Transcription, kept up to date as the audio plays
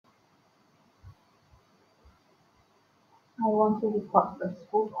want to record first.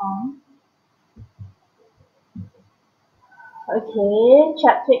 Hold on. Okay,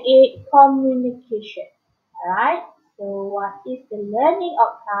 chapter 8, communication. Alright, so what is the learning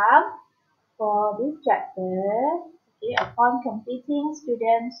outcome for this chapter? Okay, upon completing,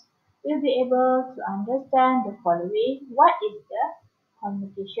 students will be able to understand the following. What is the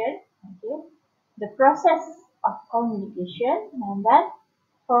communication? Okay, the process of communication, and then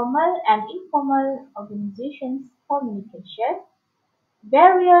formal and informal organizations communication,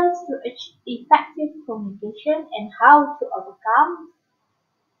 barriers to effective communication, and how to overcome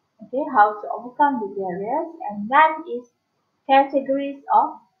the barriers, and that is categories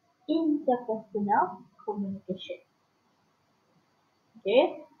of interpersonal communication.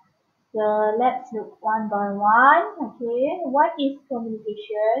 Okay, so let's look one by one. Okay, what is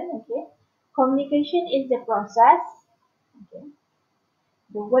communication? Okay, communication is the process. Okay,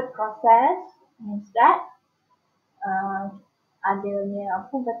 the word process means that adanya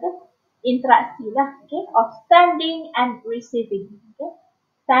apa kata interaksi lah, okay, of sending and receiving. Okay,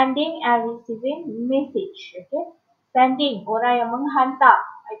 sending and receiving message. Okay, sending, orang yang menghantar.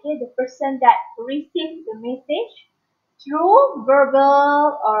 Okay, the person that receives the message through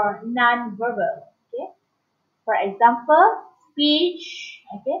verbal or non-verbal. Okay, for example, speech.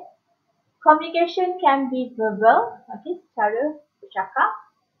 Okay, communication can be verbal. Okay, secara bercakap,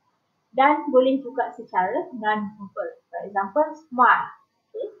 dan boleh juga secara non-verbal. For example, smile,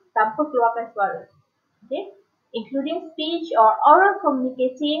 okay, tanpa keluarkan suara. Okay, including speech or oral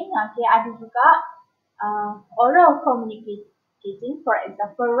communicating. Okay, ada juga oral communicating, for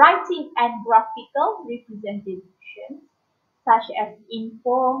example, writing and graphical representation, such as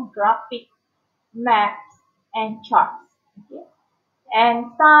infographic, maps, and charts. Okay,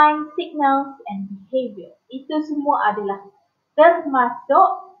 and signs, signals, and behavior. Itu semua adalah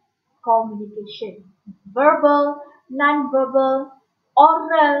termasuk communication. Verbal, non-verbal,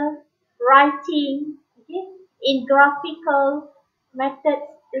 oral, writing, okay, in graphical methods,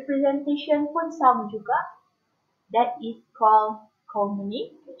 representation pun sama juga. That is called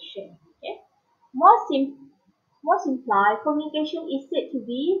communication. Okay. More simplified, communication is said to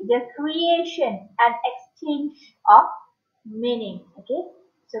be the creation and exchange of meaning. Okay.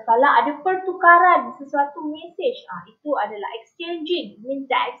 So kalau ada pertukaran sesuatu message, itu adalah exchanging. Means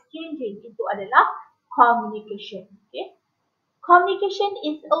that exchanging itu adalah communication. Okay. Communication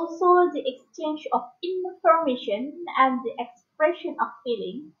is also the exchange of information and the expression of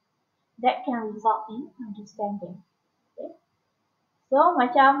feeling that can result in understanding. Okay. So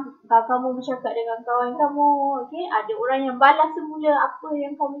macam kalau kamu bercakap dengan kawan kamu, okay, ada orang yang balas semula apa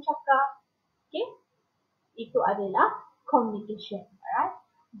yang kamu cakap. Okay. Itu adalah communication. Alright.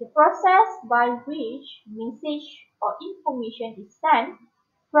 The process by which message or information is sent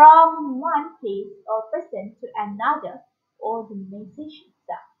from one place or person to another, or the message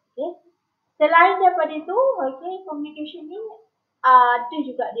itself. Okay. Selain daripada itu, okay, communication ni ada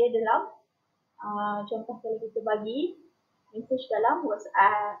juga dia dalam contoh kalau kita bagi message dalam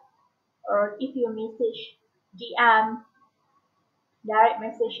WhatsApp, or if you message DM, direct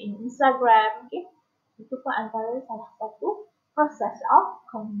message in Instagram. Okay. Itu pun antara salah satu process of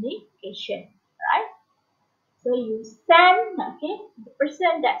communication, right? So you send, okay, the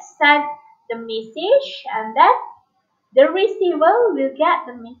person that sent the message, and then the receiver will get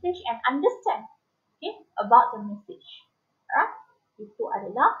the message and understand, okay, about the message, right? Itu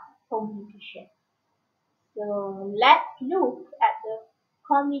adalah communication. So let's look at the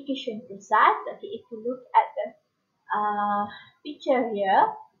communication process. Okay, if you look at the picture here,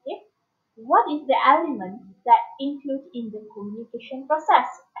 okay, what is the element that include in the communication process?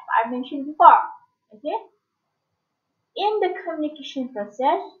 As I mentioned before, okay, in the communication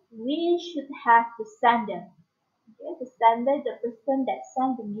process, we should have the sender. Okay, the sender, the person that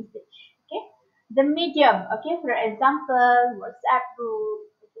sent the message. Okay, the medium. Okay, for example, WhatsApp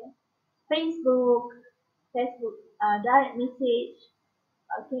group, okay, Facebook, direct message,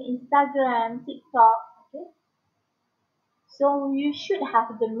 okay, Instagram, TikTok. Okay, so you should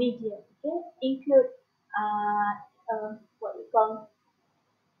have the medium. Okay, include what we call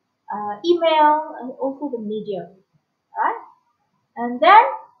email, and also the medium, right? And then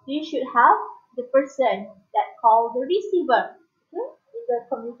you should have the person that called the receiver, okay, in the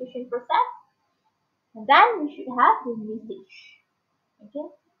communication process. And then you should have the message, okay,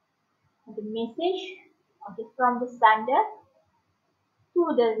 and the message, okay, from the sender to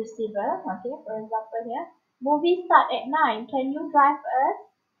the receiver. Okay, for example here, movie start at 9, can you drive us?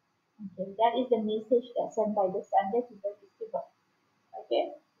 Okay, that is the message that's sent by the sender to the receiver.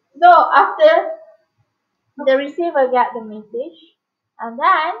 Okay, so after the receiver got the message, and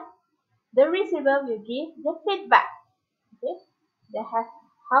then the receiver will give the feedback. Okay, they have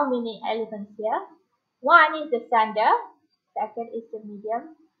how many elements here? One is the sender, second is the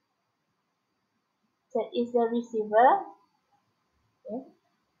medium, third is the receiver, okay,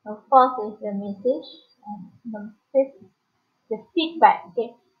 fourth is the message, and the fifth is the feedback.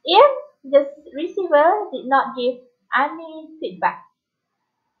 Okay, if the receiver did not give any feedback,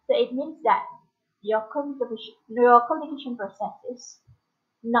 so it means that your communication process is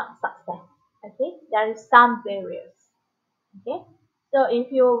not success. Okay, there is some barriers. Okay, so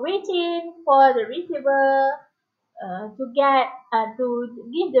if you're waiting for the receiver to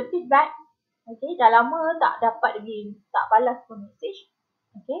give the feedback, okay, dah lama tak dapat lagi, tak balas pun message,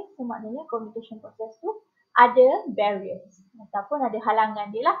 okay, so maknanya communication process tu ada barriers ataupun ada halangan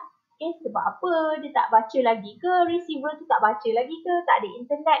dia lah. Okay, sebab apa dia tak baca lagi ke, receiver tu tak baca lagi ke, tak ada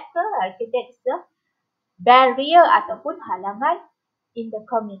internet ke, okay, that's the barrier ataupun halangan in the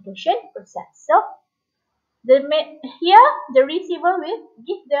communication process. So here the receiver will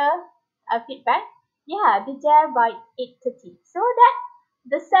give the feedback, yeah, be there by 8:30, so that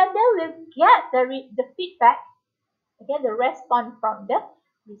the sender will get the feedback, okay, the response from the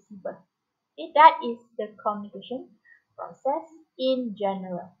receiver. Okay, that is the communication process in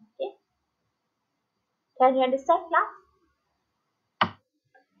general. Okay, can you understand, class?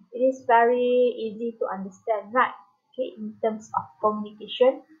 It is very easy to understand, right? Okay, in terms of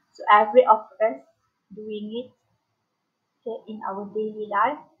communication, so every of us doing it, okay, in our daily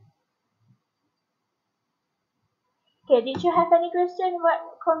life. Okay, did you have any question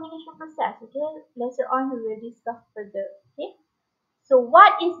about communication process? Okay, later on we will discuss further. Okay, so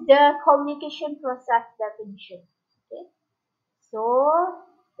what is the communication process definition? Okay, so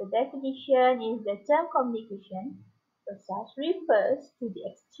the definition is the term communication process refers to the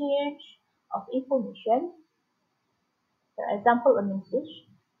exchange of information, for example a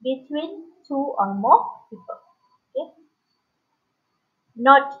message, between two or more people. Okay,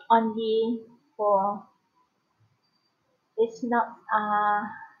 not only for, it's not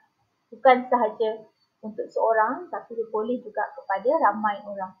bukan sahaja untuk seorang, tapi dia boleh juga kepada ramai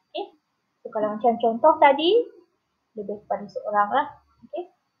orang. Okay, so kalau macam contoh tadi lebih kepada seorang lah. Okay,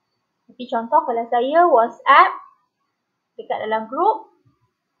 tapi contoh kalau saya WhatsApp dekat dalam group,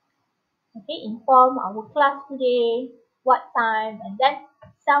 okay, inform our class today, what time, and then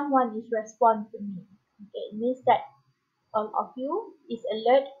someone is respond to me. Okay, it means that all of you is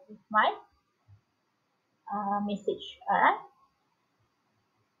alert with my message. Alright.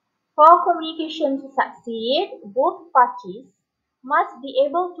 For communication to succeed, both parties must be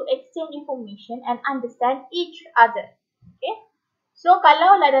able to exchange information and understand each other. Okay. So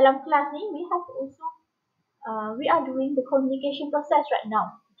kalau lah dalam kelas ni, we have also we are doing the communication process right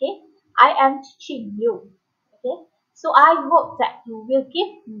now. Okay, I am teaching you. Okay, so I hope that you will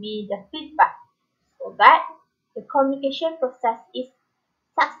give me the feedback so that the communication process is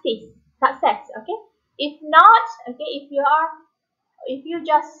success. Okay, if not, okay, if you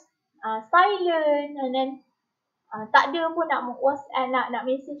just silent and then tak ada pun nak WhatsApp, nak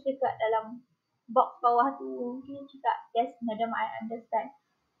message dekat dalam box bawah tu, okay, cakap yes madam I understand,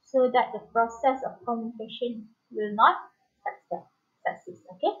 so that the process of communication will not success.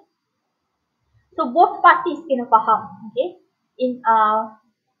 Okay, so both parties kena faham, okay, in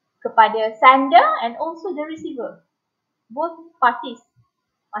kepada sender and also the receiver, both parties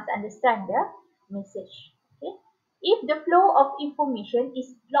must understand the message. Okay, if the flow of information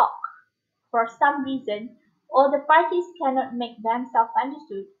is blocked for some reason, or the parties cannot make themselves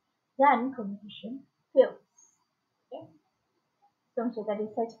understood, then communication fails. Okay, so macam tadi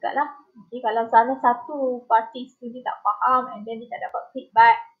saya cakap lah, okay, kalau salah satu parties tu dia tak faham and then dia tak dapat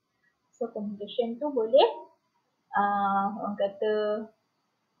feedback, so communication tu boleh orang kata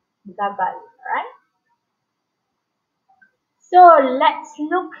gagal. Alright, so let's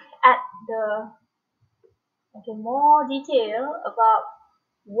look at the more detail about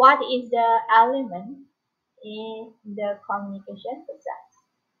what is the element in the communication process.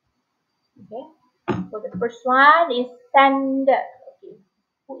 Okay, so the first one is sender. Okay,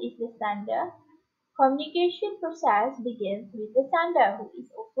 who is the sender? Communication process begins with the sender, who is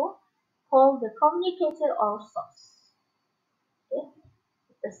also called the communicator or source. Okay,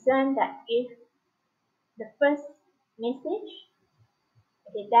 the person that gives the first message.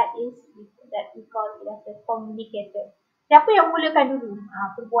 Okay, that we call it as a communicator. Siapa yang mulakan dulu?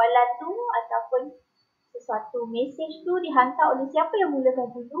 Perbualan tu ataupun sesuatu message tu dihantar oleh siapa yang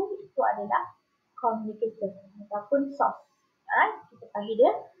mulakan dulu, itu adalah communicator ataupun source. Alright, kita panggil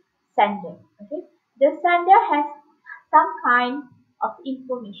dia sender. Okay, the sender has some kind of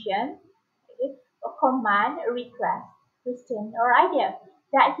information, okay, a command, a request, question, or idea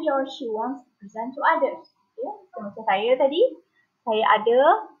that he or she wants to present to others. Okay. So macam saya tadi, saya ada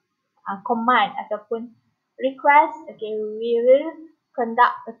command ataupun request. Okay, we will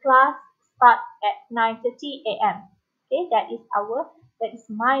conduct the class start at 9:30 a.m. Okay, that is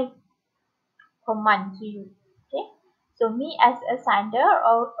my command to you. Okay, so me as a sender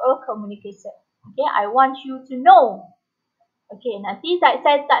or a communicator. Okay, I want you to know. Okay, nanti saya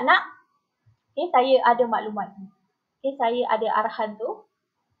tak nak. Okay, saya ada maklumat tu. Okay, saya ada arahan tu.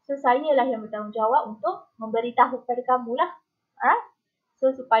 So, saya lah yang bertanggungjawab untuk memberitahu kepada kamu lah. Alright?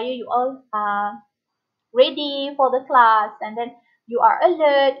 So, supaya you all ready for the class and then you are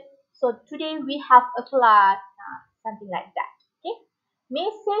alert. So, today we have a class. Something like that. Okay?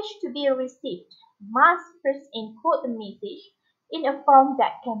 Message to be received. Must first encode the message in a form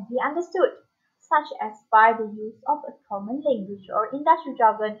that can be understood, such as by the use of a common language or industry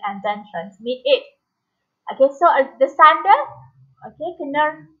jargon and then transmit it. Okay, so the sender, okay,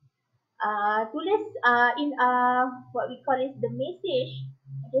 kena tulis in what we call is the message.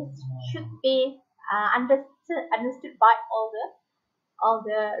 Okay, should be understood by all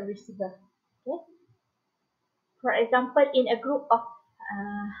the receiver. Okay, for example, in a group of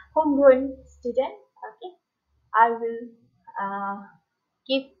homegrown students, okay, I will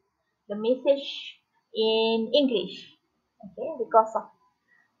give the message in English. Okay, because of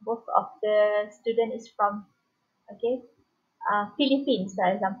both of the student is from okay Philippines, for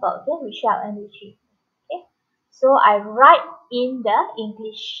example. Okay, Michelle and Richie. Okay, so I write in the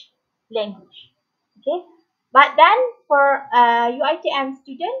English language. Okay, but then for UITM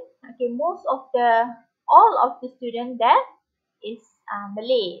student, okay, all of the student there is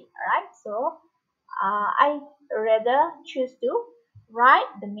Malay. Alright, so I rather choose to write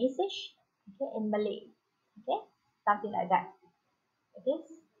the message okay in Malay. Okay, something like that. Okay,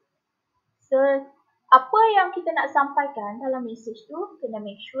 so apa yang kita nak sampaikan dalam message tu, kena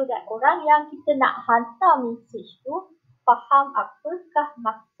make sure that orang yang kita nak hantar message tu faham apakah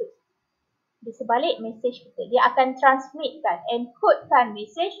maksud di sebalik message kita. Dia akan transmitkan, encodekan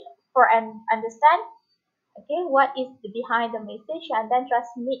message for an understand okay what is the behind the message and then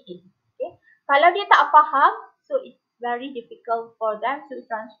transmit it. Okay, kalau dia tak faham, so it's very difficult for them to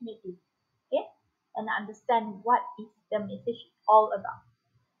transmit it. Okay, and understand what is the message all about.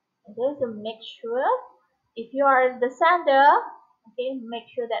 Okay, so make sure if you are the sender, okay, make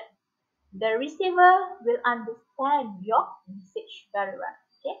sure that the receiver will understand your message very well.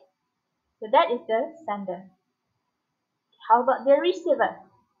 Okay, so that is the sender. How about the receiver?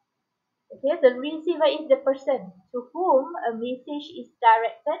 Okay, the receiver is the person to whom a message is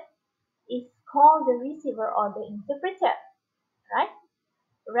directed, is called the receiver or the interpreter, right?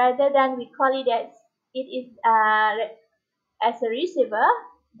 Rather than we call it as it is as a receiver,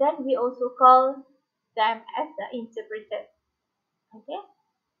 then we also call them as the interpreter. Okay,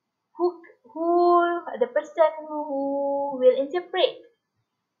 who the person who will interpret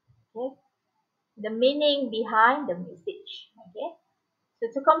okay the meaning behind the message. Okay,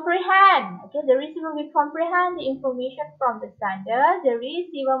 so to comprehend, okay, the receiver will comprehend the information from the sender. The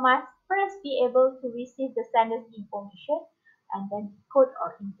receiver must first be able to receive the sender's information and then decode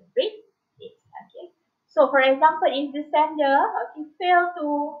or interpret it. Okay, so for example, if the sender okay fail to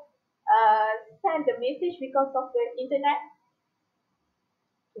send the message because of the internet.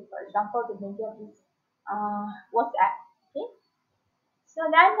 So for example, the medium is WhatsApp. Okay, so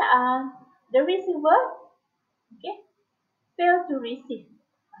then the receiver okay fail to receive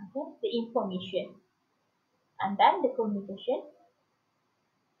okay the information, and then the communication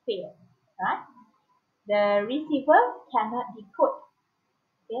fail. Right? The receiver cannot decode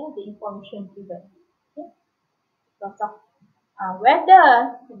okay the information given. Okay, because of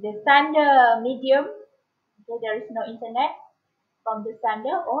whether the sender medium okay there is no internet from the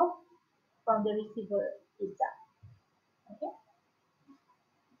sender or from the receiver itself. Okay,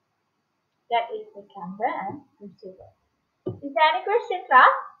 that is the sender and receiver. Is there any question,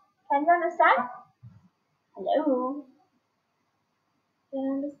 class? Can you understand? Hello? Can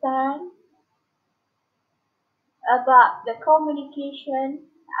you understand about the communication,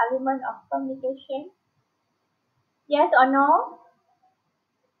 element of communication? Yes or no?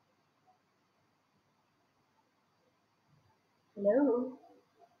 Hello?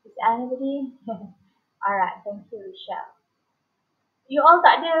 Is anybody? Alright, thank you, Michelle. You all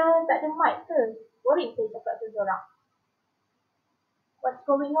tak ada mic ke? Boring saya cakap tu orang. What's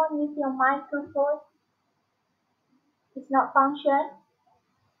going on with your microphone? It's not function.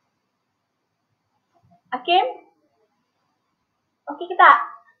 Hakim? Okay ke tak?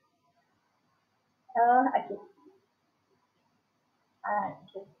 Okay. Alright,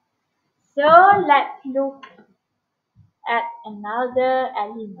 okay. So, let's look at another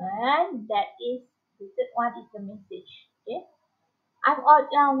element that is The third one is the message. Okay. I'm all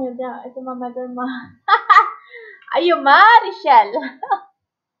down with the Mama Grandma. Are you Marshall?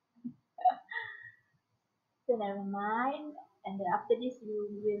 So never mind. And then after this,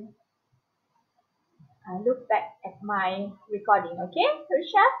 you will look back at my recording. Okay,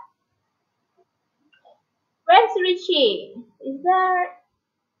 Risha? Where's Richie? Is there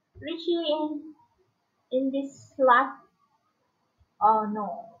Richie in this slide? Oh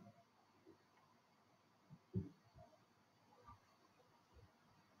no.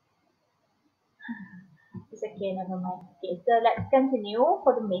 It's okay, never mind. Okay, so let's continue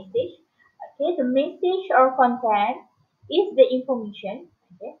for the message. Okay, the message or content is the information.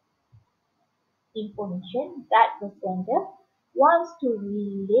 Okay, information that the sender wants to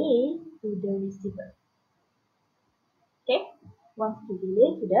relay to the receiver. Okay, wants to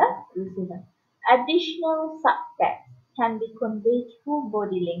relay to the receiver. Additional subtext can be conveyed through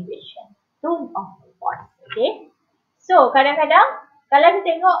body language and tone of voice. Okay, so kadang-kadang kalau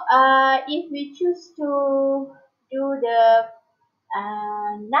kita tengok if we choose to do the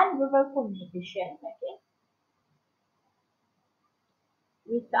non-verbal communication, okay,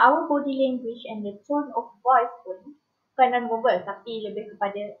 with our body language and the tone of voice pun bukan non-verbal tapi lebih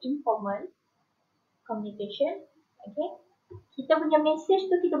kepada informal communication, okay, kita punya message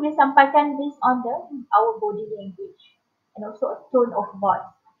tu kita boleh sampaikan based on our body language and also a tone of voice.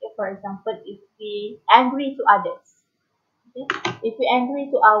 Okay, for example, if we angry to others, okay, if we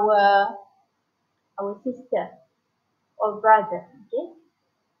angry to our sister or brother, okay,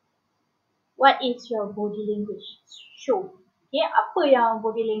 what is your body language show? Okay, apa yang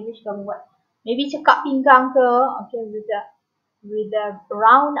body language kamu buat? Maybe cekak pinggang ke, okay, with a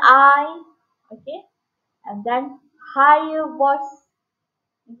round eye, okay, and then higher voice,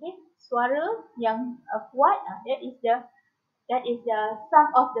 okay, suara yang kuat. That is the some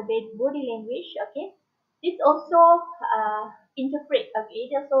of the body language. Okay, this also interpret. Okay,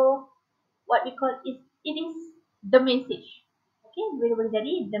 it also what we call it is the message. Okay, boleh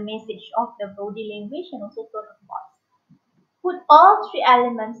jadi the message of the body language and also tone of voice. Put all three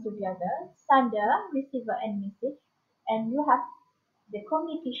elements together, sender, receiver, and message, and you have the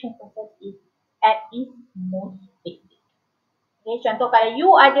communication process is at its most basic. Okay, contoh kalau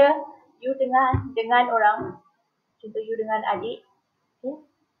you dengan orang, contoh you dengan adik, okay,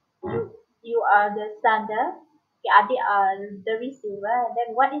 you are the sender, okay, adik are the receiver, and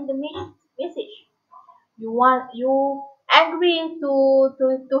then what is the message? You angry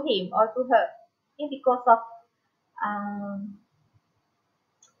to him or to her, okay, because of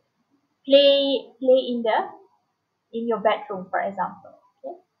play in your bedroom, for example.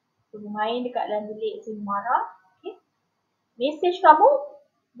 Okay, so main dekat dalam bilik si marah. Okay, message kamu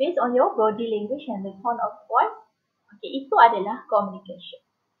based on your body language and the tone of voice. Okay, itu adalah communication.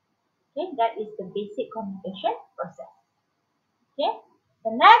 Okay, that is the basic communication process. Okay,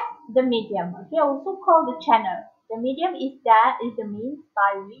 the next, the medium. Okay, also called the channel. The medium is the means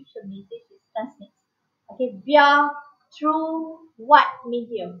by which the message is transmitted. Okay, via through what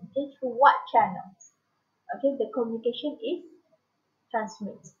medium? Okay, through what channels? Okay, the communication is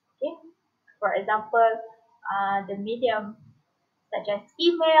transmitted. Okay, for example, the medium such as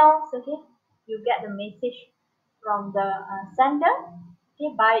emails. Okay, you get the message from the sender.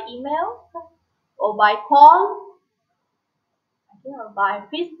 Okay, by email or by call. Okay, or by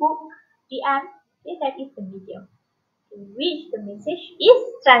Facebook DM. Okay, that is the medium to which the message is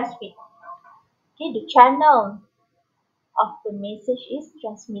transmitted. Okay, the channel of the message is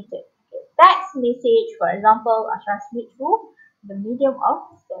transmitted. Okay, text message, for example, are transmitted through the medium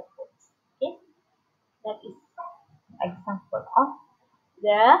of cell phones. Okay, that is example of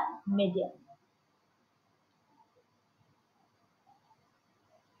the medium.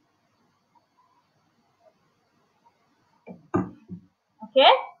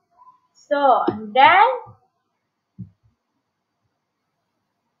 Okay, so and then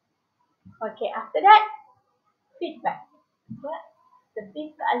okay, after that, feedback. Okay, the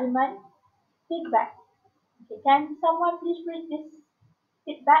big element, feedback. Okay, can someone please read this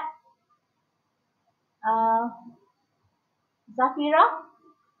feedback? Zafira,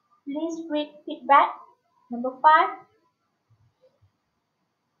 please read feedback number 5.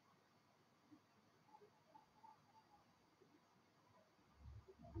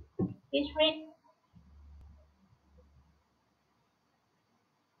 Please read.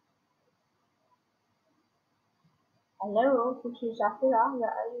 Hello, Putri Zafira,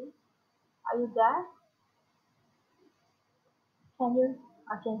 where are you? Are you there? Can you?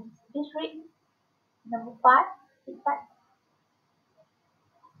 Okay, please read number 5. Feedback.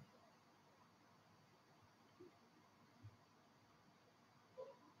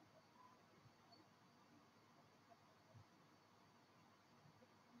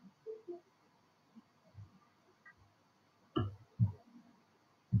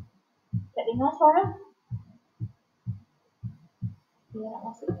 dengar suara? Dia nak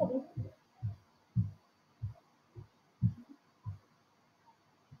masuk tadi.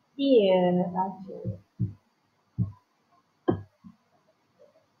 Dia baca.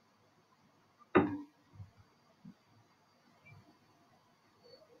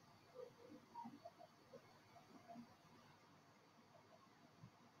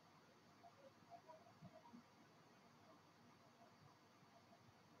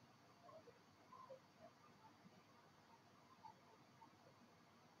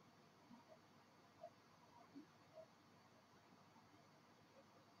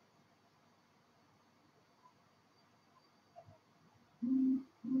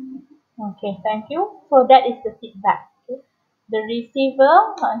 Okay, thank you. So that is the feedback. Okay. The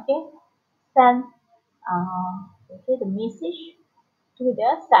receiver, okay, sends the message to the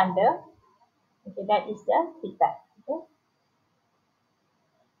sender. Okay, that is the feedback. Okay.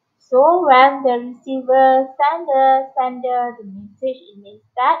 So when the receiver sender the message, it means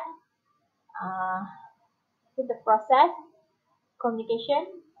that the process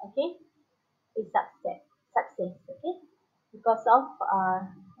communication, okay, is success, okay, because of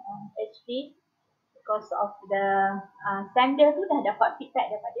actually because of the sender tu dah dapat feedback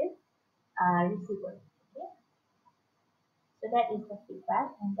daripada receiver, okay. So that is the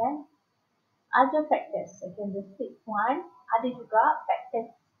feedback, and then other factors. Okay, the sixth one, ada juga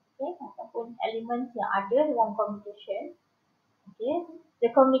factors, okay, ataupun elements yang ada dalam communication. Okay,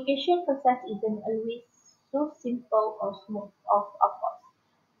 the communication process isn't always so simple or smooth, of course.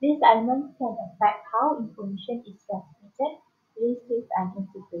 These elements can affect how information is transmitted, received, and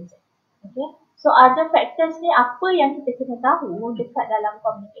interpreted. Okay, so other factors ni apa yang kita kena tahu dekat dalam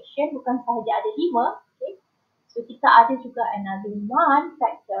communication, bukan sahaja ada 5. Okay, so kita ada juga another one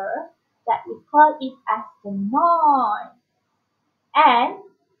factor that we call it as the noise. And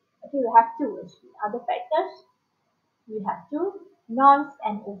okay, we have two actually. Other factors, we have two, noise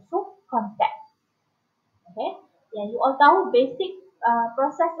and also context. Okay, yeah, you all tahu basic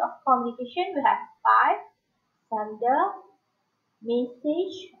process of communication. We have 5: sender,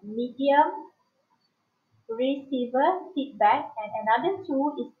 message, medium, receiver, feedback, and another 2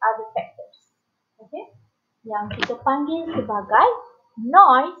 is other factors. Okay, yang kita panggil sebagai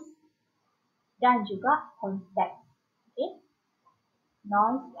noise dan juga context. Okay,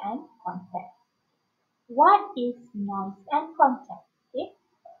 noise and context. What is noise and context? Okay,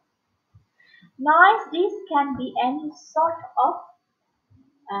 noise, this can be any sort of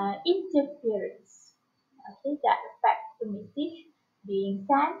interference, okay, that affects the message being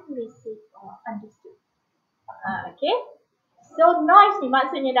sent, received, or understood. Okay, so noise ni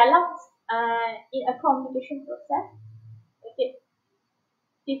maksudnya dalam in a communication process, okay,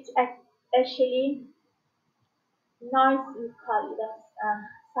 it's actually noise, we call it as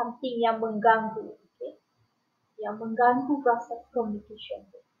something yang mengganggu, okay, yang mengganggu proses communication.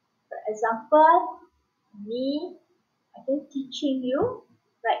 For example, me, okay, teaching you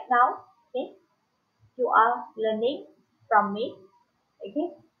right now, okay, you are learning from me,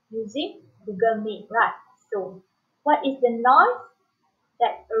 okay, using Google Meet, right? So, what is the noise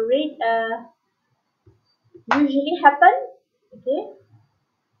that usually happen? Okay,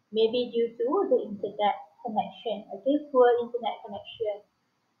 maybe due to the internet connection, okay, poor internet connection,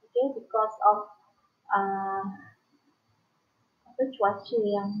 okay, because of cuaca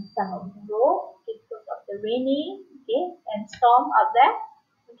yang sangat buruk, okay, because of the raining, okay, and storm out there,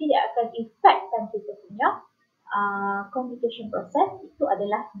 okay, dia akan affectkan kita punya communication process. Itu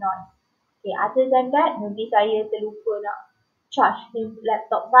adalah noise. Okay, other than that, maybe saya terlupa nak charge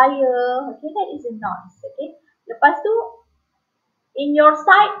laptop saya, okay, that is a noise. Okay, lepas tu in your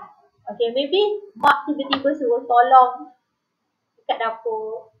side, okay, maybe mak tiba-tiba suruh tolong dekat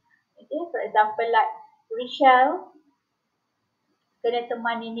dapur, okay, for example like Rachel kena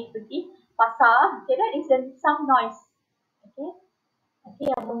teman nenek pergi pasar, okay, that is some noise, okay, okay,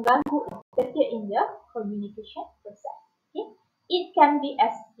 yang mengganggu interfere in the communication process. Okay, it can be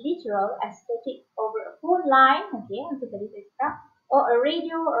as literal as static over a phone line, okay, untuk tadi saya cakap, or a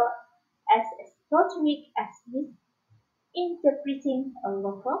radio, or as esoteric as misinterpreting a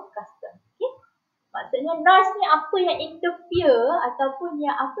local custom. Okay, maksudnya noise ni apa yang interfere ataupun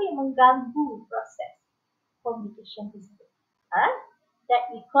yang apa yang mengganggu proses communication tersebut. Alright, that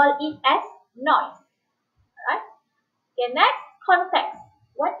we call it as noise. Alright. Okay, next, context.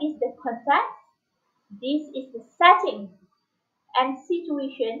 What is the context? This is the setting and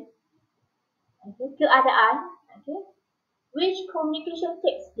situation, okay, keadaan, okay, which communication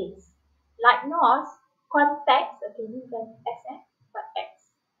takes place. Like noise, context, okay, ini bukan S, but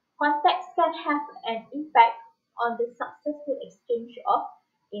X. Context can have an impact on the successful exchange of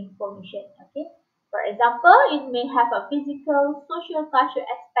information. Okay. For example, it may have a physical, social, cultural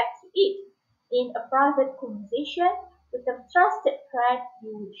aspect to it. In a private conversation with a trusted friend,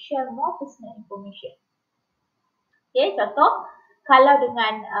 you will share more personal information. Okay, contoh, kalau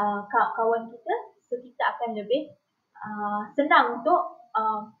dengan kawan kita, so kita akan lebih senang untuk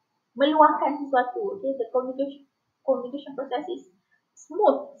meluahkan sesuatu. Okay, the communication process is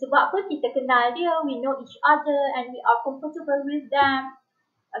smooth. Sebab apa? Kita kenal dia, we know each other and we are comfortable with them.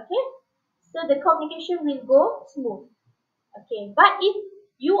 Okay, so the communication will go smooth. Okay, but if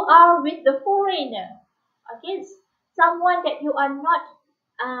you are with the foreigner, okay, someone that you are not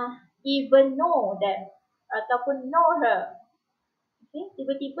even know them ataupun know her, okay,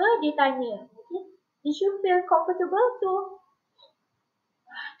 tiba-tiba dia tanya, okay, did you feel comfortable to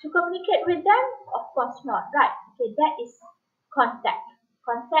communicate with them? Of course not, right? Okay, that is contact.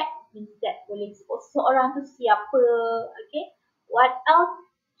 Contact means that boleh expose seorang tu siapa, okay. What else?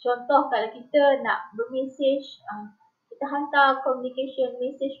 Contoh kalau kita nak bermesej, kita hantar communication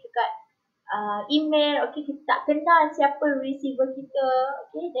message dekat email, okay, kita tak kenal siapa receiver kita,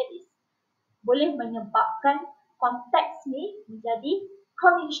 okay, that is boleh menyebabkan konteks ni menjadi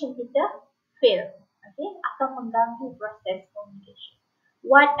communication kita fail, okay, akan mengganggu proses communication.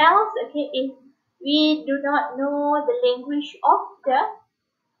 What else? Okay, if we do not know the language of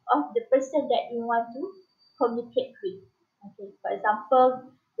the person that we want to communicate with. Okay, for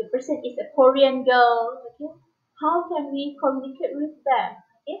example, the person is a Korean girl. Okay, how can we communicate with them?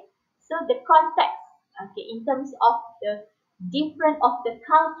 Okay, so the context. Okay, in terms of the different of the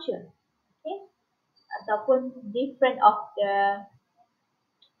culture. Okay, ataupun different of the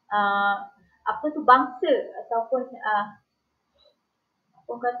apa tu bangsa ataupun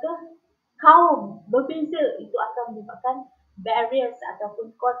orang kata kaum berbeza, itu akan menyebabkan barriers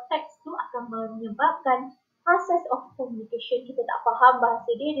ataupun konteks tu akan menyebabkan proses of communication kita tak faham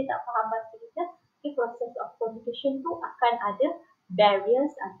bahasa dia, dia tak faham bahasa kita. Okay, proses of communication tu akan ada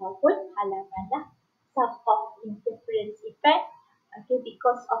barriers ataupun halangan lah. Some of interference effect, okay,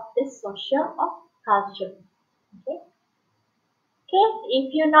 because of the social of culture. Okay. Okay,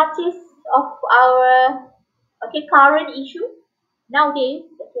 if you notice of our current issue nowadays,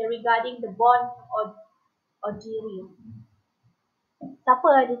 okay, regarding the bond or diri. Siapa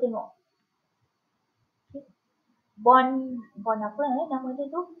ada tengok? Okay. Bond apa nama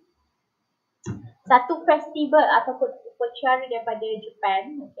dia tu? Satu festival ataupun upacara daripada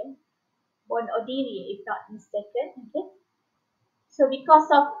Japan, okay. Bond or diri, if not mistaken, okay. So because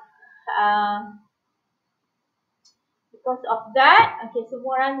of that, okay,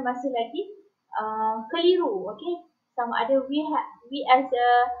 semua orang masih lagi keliru, okay. Sama ada we as a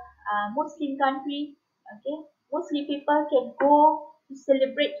Muslim country, okay, Muslim people can go to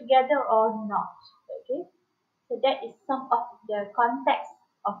celebrate together or not, okay. So that is some of the context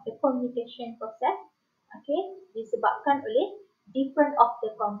of the communication process, okay, disebabkan oleh different of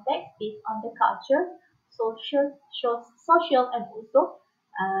the context based on the culture, social and also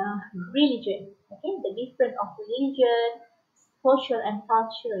religion, okay, the different of religion, social and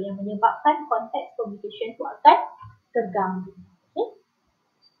culture yang menyebabkan konteks communication itu akan terganggu. Okay,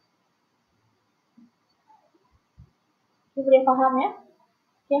 you boleh faham ya?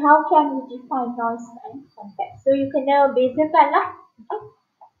 Okay, how can we define noise and context? So you kena bezakan lah. Okay,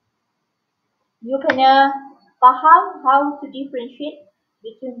 you kena faham how to differentiate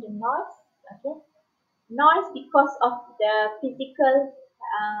between the noise. Okay, noise because of the physical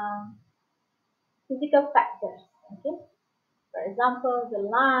factors. Okay, for example, the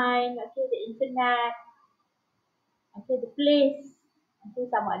line, okay, the internet, okay, the place, okay,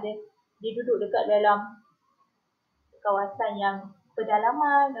 sama ada dia duduk dekat dalam kawasan yang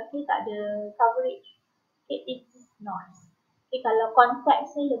pedalaman, okay, tak ada coverage, okay, it's noise. Okay, kalau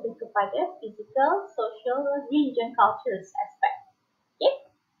konteks ni lebih kepada physical, social, religion, cultural aspect.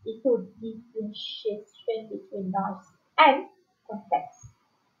 Okay, itu differentiation between noise and context.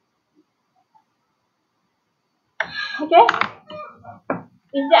 Okay,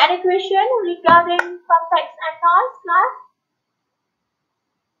 is there any question regarding context and noise, class?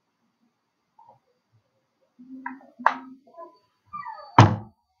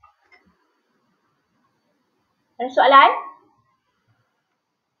 Ada soalan?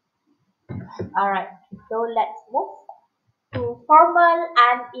 Alright, so let's move to formal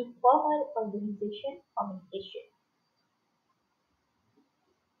and informal organization communication.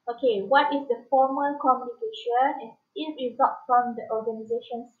 Okay, what is the formal communication? It results from the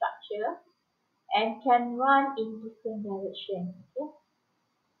organization structure and can run in different directions. Okay?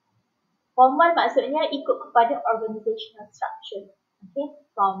 Formal maksudnya ikut kepada organizational structure. Okay,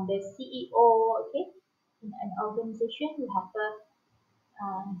 from the CEO. Okay, in an organization you have a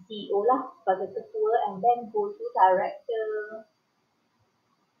CEO lah sebagai ketua, and then go to director.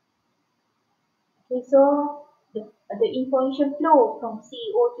 Okay, so the information flow from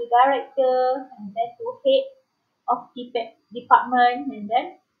CEO to director, and then to head of department, and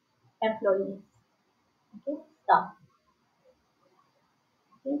then employees. Okay, staff.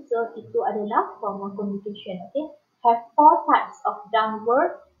 Okay, so itu adalah formal communication. Okay, have 4 types of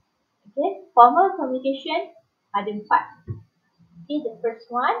downward. Okay, formal communication ada 4. Okay, the first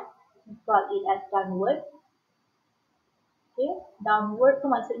one we call it as downward. Okay, downward tu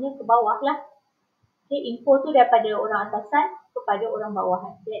maksudnya ke bawah lah. Okay, info tu daripada orang atasan kepada orang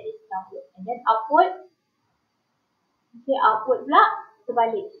bawahan. That is downward. And then upward. Okay, upward pula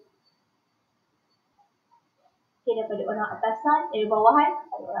terbalik. Okay, daripada orang atasan, bawahan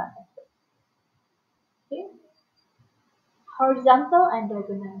kepada orang atasan. Okay. Horizontal and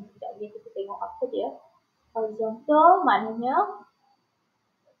diagonal. Sekejap lagi kita tengok apa dia. Horizontal maknanya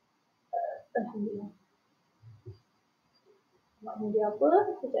Alhamdulillah. Maknanya dia apa?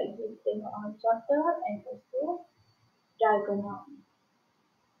 Sekejap lagi kita tengok horizontal and also diagonal.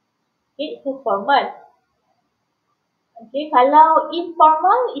 Okay, itu formal. Okay, kalau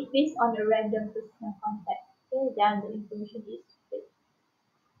informal, it based on a random personal contact. Okay, dan the information is fixed.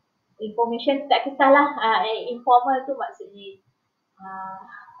 Information tak kisahlah. Informal tu maksudnya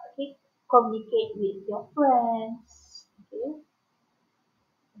okay, communicate with your friends. Okay,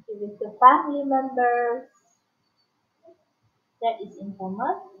 with your family members. That is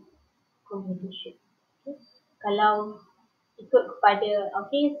informal communication. Okay. Kalau ikut kepada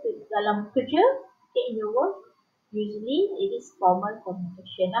dalam kerja, okay, in your work, usually it is formal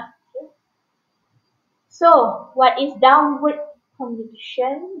communication lah. Okay. So, what is downward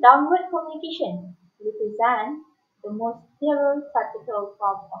communication? Downward communication represent the most stereotypical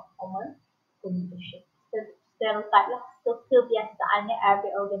form of formal communication. Stereotype lah, so kebiasaannya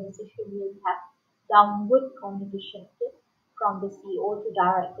every organization will have downward communication, okay, from the CEO to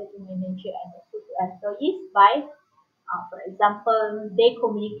director to manager and also to employees by, for example, they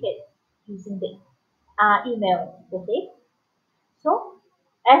communicate using the email, okay. So,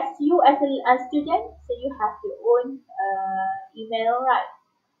 as a student, so you have your own email, right?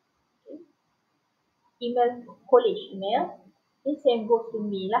 Okay. Email, college email. Okay, same goes to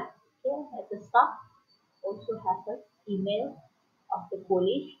me lah. Okay, as a staff, also have an email of the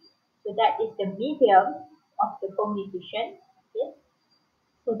college. So that is the medium of the communication. Okay.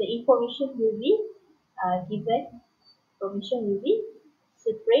 So the information will be given. Information will be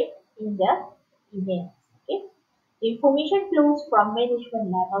separate in the emails. Okay. Information flows from management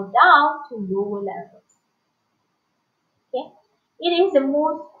level down to lower levels. Okay. It is the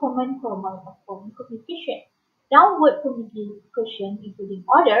most common form of communication. Downward communication, including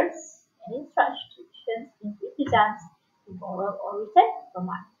orders and instructions, represents in oral or written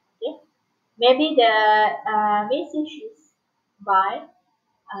format. Okay. Maybe the message is by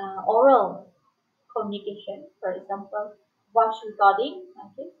oral communication, for example, voice recording,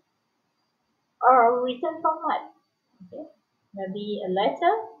 okay, or written format. Okay. Maybe a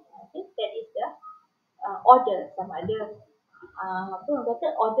letter. Okay, that is the order, sama ada apa orang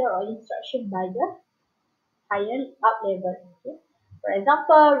kata order or instruction by the higher up level. Okay. For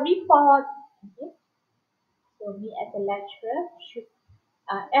example, report. Okay. So me as a lecturer should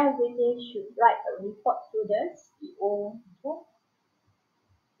every day should write a report to the CEO. Okay.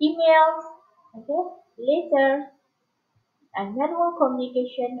 Emails. Okay. Letters and manual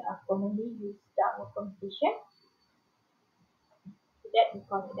communication are commonly used downward communication. So that we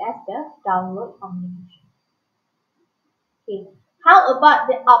call it as the downward communication. Okay. How about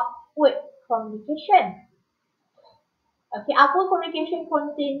the upward communication? Okay, upward communication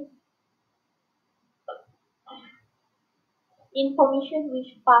contains information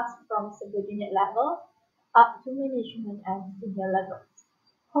which pass from subordinate level up to management and senior levels.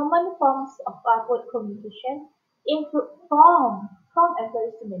 Common forms of upward communication include from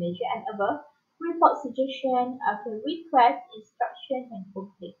employees to manager and above, report, suggestion, request, instruction, and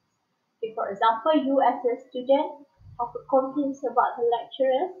complaints. Okay, for example, you as a student have complaints about the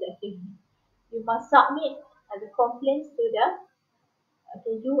lecturers. Okay, you must submit the complaints to the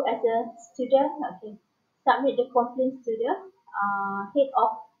you as a student, okay, submit the complaints to the head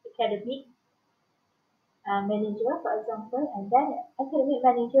of academic manager, for example, and then academic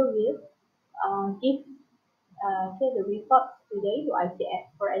manager will give the report to the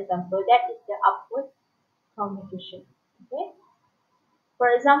UITF, for example. That is the upward communication. Okay.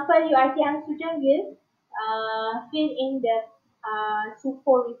 For example, UITM student will fill in the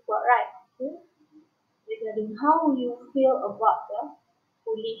SUPO report, right? Okay. Regarding how you feel about the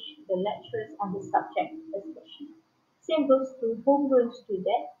college, the lecturers, and the subject especially. Same goes to homegrown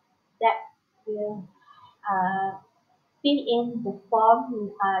student that will fill in the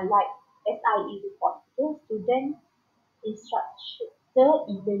form like SIE report. Okay, student instructor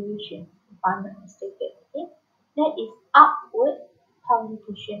evaluation, if I'm not mistaken. Okay, that is upward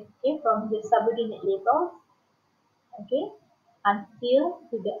communication. Okay, from the subordinate levels. Okay, until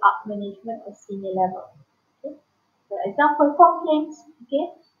to the up management or senior level. Okay, for example, complaints.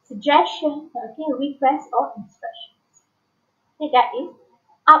 Okay, suggestion. Okay, request or instructions. Okay, that is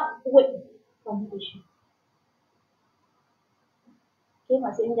upward communication. Okay,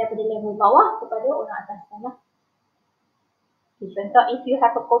 maksudnya daripada level bawah kepada orang atas sana. Okay, contoh, if you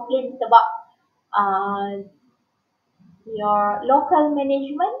have a complaint about your local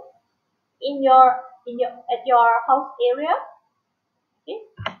management in your at your house area, okay.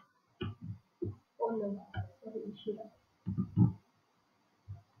 Oh no, sorry, issue.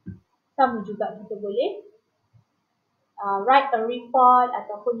 Sama juga kita boleh write a report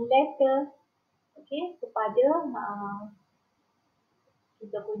ataupun letter, okay, kepada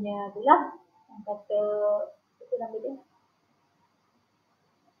kita punya itulah yang kata apa nama dia,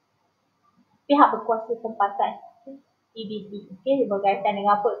 pihak berkuasa tempatan, okay, EBT, okay, berkaitan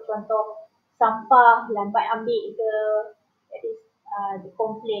dengan apa, contoh sampah lambat ambil ke, that is the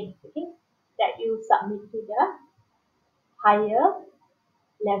complaint, okay, that you submit to the higher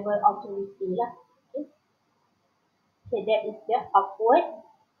level authority lah, okay. Okay, that is the upward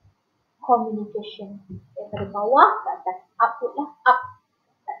communication, daripada bawah ke atas, upward lah, up,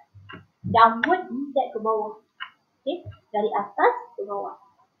 downward ni ke bawah, okay, dari atas ke bawah.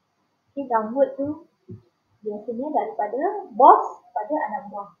 Okay, downward tu biasanya daripada bos pada anak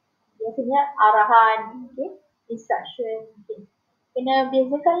buah. Biasanya arahan, okay, instruction, okay. Kena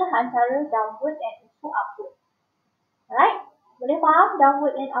bezakanlah antara downward and also upward. Alright? Boleh faham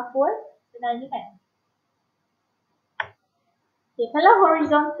downward and upward? Sebenarnya kan? Okay, kalau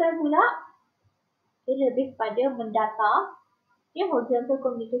horizontal pula, okay, lebih pada mendata. Okay, horizontal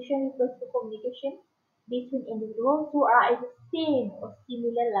communication refers to communication between individuals who are at the same or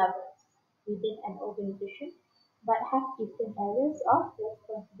similar levels within an organization but have different areas of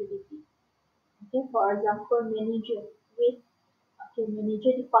responsibility. Okay, for example, manager with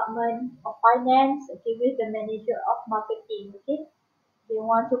manager department of finance, okay, with the manager of marketing, okay, they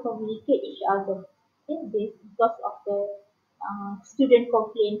want to communicate each other, okay, because of the student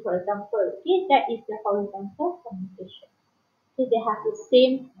complaint, for example, okay, that is the horizontal communication. Okay, they have the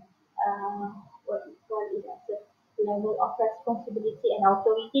same what we call it as a level of responsibility and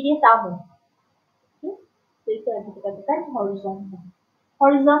authority, dia sama. Okay, so itu yang kita katakan horizontal.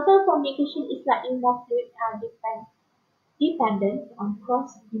 Horizontal communication is slightly more fluid and dependent on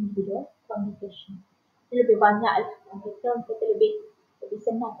cross-individual communication. Dia lebih banyak kita lebih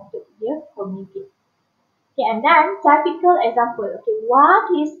senang untuk dia communicate. Okay, and then typical example. Okay, what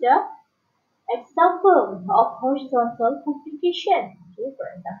is the example of horizontal communication? Okay, for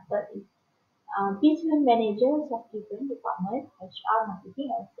example, between managers of different departments, HR, marketing,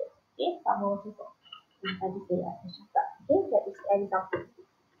 and sales. Okay, sama macam yang tadi saya cakap. Okay, that is example.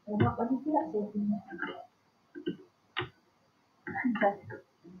 Nampak tadi tidak saya punya.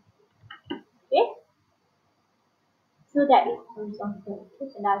 Okay, so that is horizontal. Okay,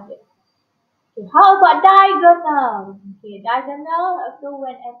 another. Okay, how about diagonal? Okay, diagonal occur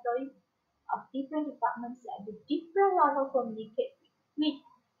when employees of different departments at the different level communicate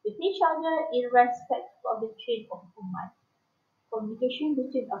with each other irrespective of the chain of command. Communication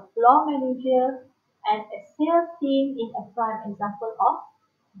between a floor manager and a sales team is a prime example of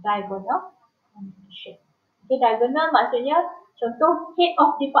diagonal communication. Okay, diagonal maksudnya contoh head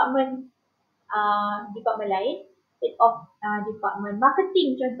of department lain, head of department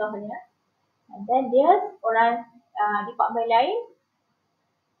marketing contohnya, and then dia orang department lain,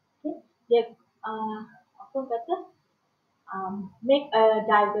 okay, dia apa kata make a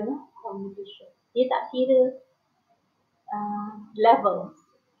diagonal communication. Dia tak kira levels,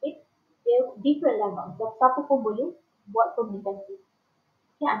 okay, dia different levels. So, siapa pun boleh buat komunikasi,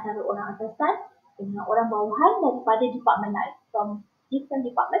 okay, antara orang atasan dengan orang bawahan daripada department lain, from different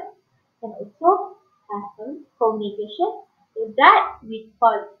department, and also communication. So that we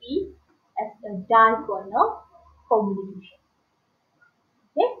call it as a diagonal communication.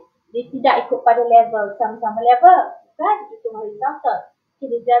 Okay, dia tidak ikut pada level, sama-sama level, bukan, itu horizontal.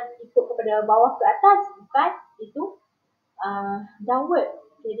 Okay, dia ikut kepada bawah ke atas, bukan, itu downward.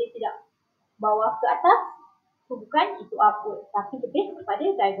 Okay, dia tidak bawah ke atas, bukan, itu upward, tapi lebih kepada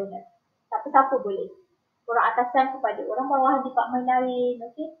diagonal. Siapa-siapa boleh. Orang atasan kepada orang bawahan department lain,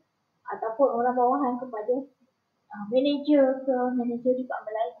 okay, ataupun orang bawahan kepada manager ke manager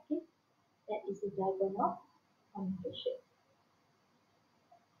department lain, okay. That is a diagonal communication.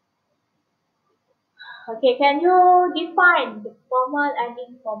 Okay, can you define the formal and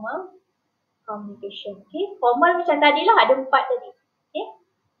informal communication? Okay, formal macam tadi lah, ada 4 tadi. Okay,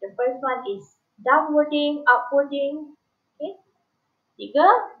 the first one is downwarding, upwarding. Okay,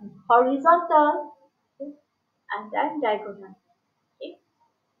 3 horizontal, okay, and then diagonal. Okay,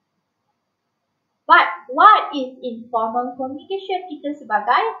 but what is informal communication? Kita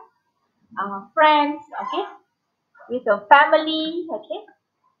sebagai friends, okay, with a family, okay,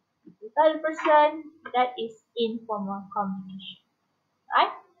 with a person, that is informal communication,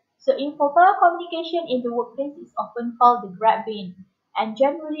 right? So informal communication in the workplace is often called the grab vein and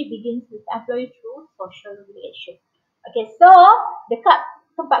generally begins with employee through social relation. Okay, so dekat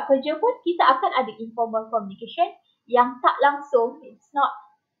tempat kerja pun kita akan ada informal communication yang tak langsung, it's not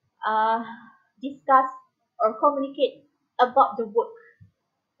discuss or communicate about the work.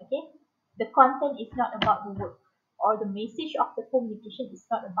 Okay, the content is not about the work, or the message of the communication is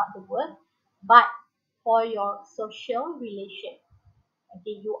not about the work, but for your social relation.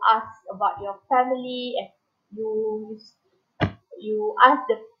 Okay, you ask about your family, and you ask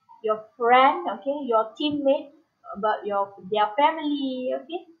your friend, okay, your teammate about their family,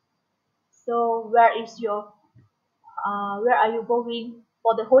 okay. So where are you going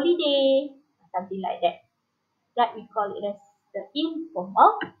for the holiday, something like that. That we call it as the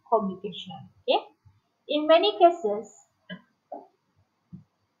informal communication. Okay, in many cases,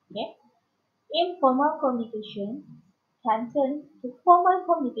 okay, informal communication can turn to formal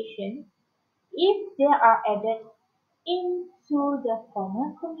communication if there are added into the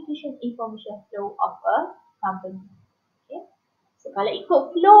formal communication information flow of a company. Okay, so kalau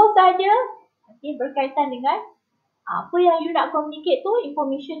ikut flow saja, okay, berkaitan dengan apa yang you nak communicate tu,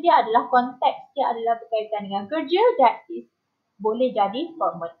 information dia adalah konteks dia adalah berkaitan dengan kerja, that is boleh jadi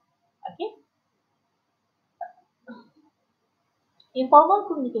formal. Okay, informal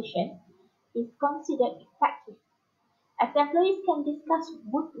communication is considered effective as employees can discuss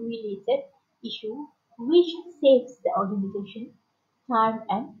work-related issue which saves the organization time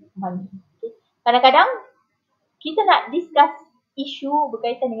and money. Okay. Kadang-kadang kita nak discuss isu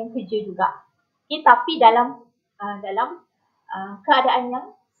berkaitan dengan kerja juga, okay, tapi dalam keadaan yang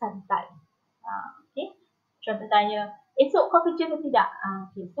santai. Okay. Contoh tanya, esok kau kerja ke tidak?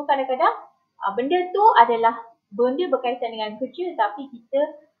 Okay. So kadang-kadang benda tu adalah benda berkaitan dengan kerja, tapi kita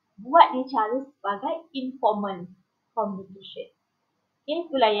buat dia cara sebagai informal communication. Okay,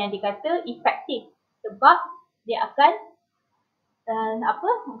 itulah yang dikata efektif sebab dia akan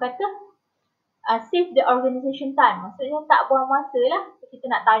save the organization time. Maksudnya tak buang masa lah. Kita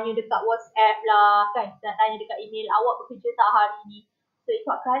nak tanya dekat WhatsApp lah kan, kita nak tanya dekat email, awak bekerja tak hari ni. So itu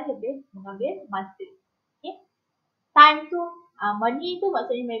akan lebih mengambil masa. Okay, time tu, money tu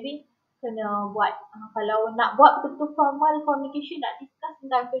maksudnya maybe kena buat, kalau nak buat betul-betul formal communication, nak discuss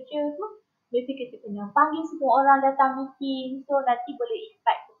tentang kerja tu, maybe kita kena panggil semua orang datang meeting, so nanti boleh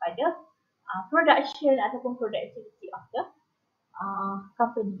impact kepada production ataupun productivity of the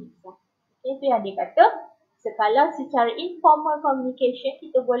company itself. Okay, itu yang dia kata, sekala secara informal communication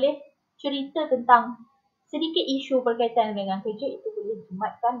kita boleh cerita tentang sedikit isu berkaitan dengan kerja, itu boleh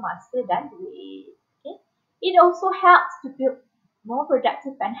jimatkan masa dan duit. Okay. It also helps to build more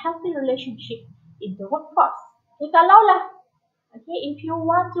productive and healthy relationship in the workforce. Okay, kalaulah, okay, if you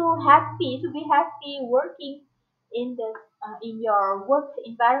want to be happy working in your work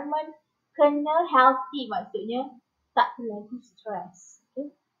environment, kena healthy, maksudnya tak terlalu stress. Okay,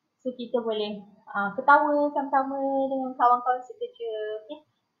 so kita boleh ketawa sama-sama dengan kawan-kawan sekerja. Okay,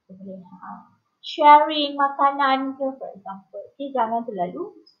 kita boleh sharing makanan ke, for example. Okay, jangan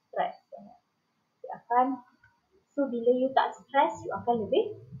terlalu stress. So bila you tak stress, you akan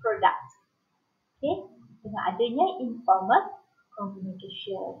lebih productive. Okay, dengan adanya informal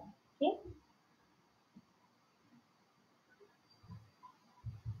communication. Okay.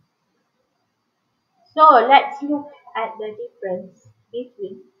 So let's look at the difference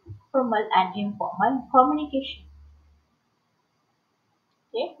between formal and informal communication.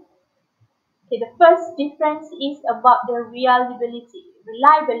 Okay. Okay, the first difference is about the reliability.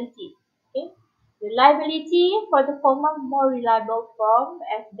 Okay. Reliability for the formal more reliable form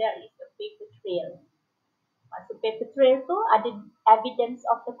as there is a paper trail. Maksud paper trail tu ada evidence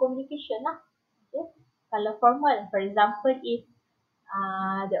of the communication lah. Okay. Kalau formal, for example, if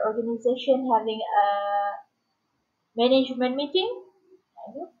the organization having a management meeting,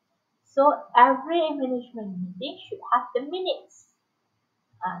 okay, so every management meeting should have the minutes.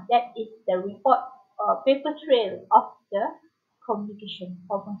 That is the report or paper trail of the communication,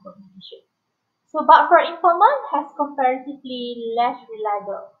 formal communication. So, but for informal, has comparatively less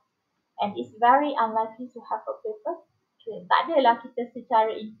reliable and it's very unlikely to have a paper trail. Tak adalah kita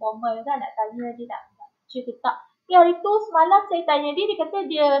secara informal kan nak tanya dia nak kerja ke tak. Hari tu semalam saya tanya dia kata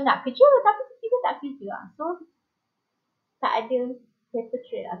dia nak kerja tapi kita tak kerja. So tak ada paper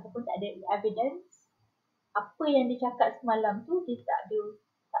trail ataupun tak ada evidence. Apa yang dia cakap semalam tu dia tak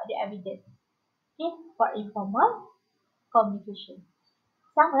ada evidence. Okay, for informal communication.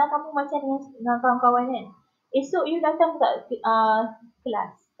 Sama lah kamu macam dengan kawan-kawan kan. Esok you datang tak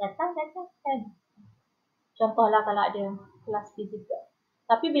kelas? Datang kan. Contohlah kalau ada kelas fizikal.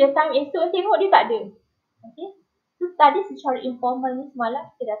 Tapi bila time esok tengok dia tak ada. Okay. So tadi secara informal ni semalam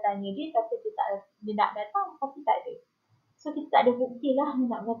kita dah tanya dia kata dia nak datang tapi tak ada. So kita tak ada bukti lah dia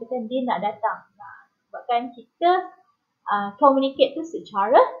nak mengatakan dia nak datang. Sebabkan kita communicate tu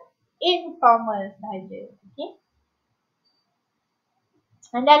secara informal sahaja. Okay.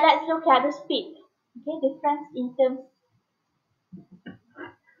 And then let's look at the speed. Okay, difference in terms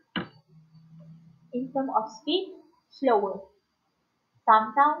of speed, slower.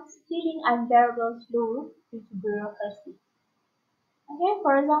 Sometimes feeling unbearable slow due to bureaucracy. Okay,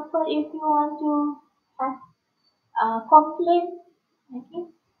 for example, if you want to have complain,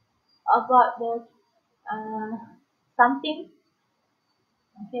 okay, about the something,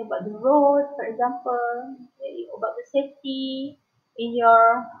 okay, about the road, for example, okay, about the safety in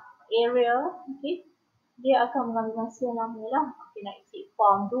your area, okay, dia akan mengambil masa yang lama lah. Okay, nak isi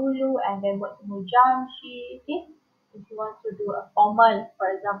form dulu and then buat semua jamshi, okay. If you want to do a formal, for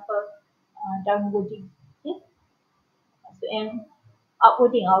example, downloading, okay. Maksudnya,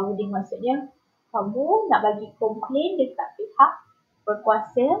 uploading maksudnya kamu nak bagi komplain dekat pihak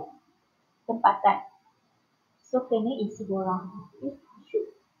berkuasa tempatan. So, kena isi borang. Okay. You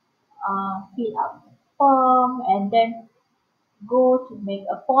should fill out form and then go to make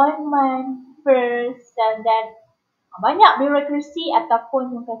appointment first and then banyak birokrasi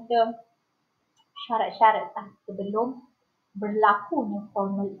ataupun yang kata syarat-syarat sebelum berlakunya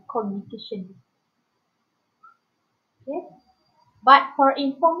formal communication. Okay. But for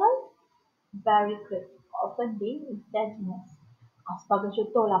informal, very quick. Often they instantaneous. Sebagai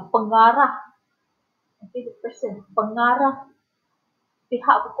contoh lah, pengarah. Okay, the person, pengarah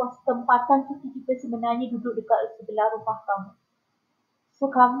pihak berkuasa tempatan tu tiba-tiba sebenarnya duduk dekat sebelah rumah kamu. So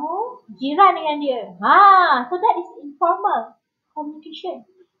kamu jiran dengan dia. So that is informal communication.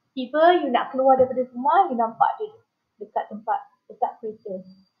 Tiba you nak keluar daripada rumah, you nampak dia dekat dekat kereta.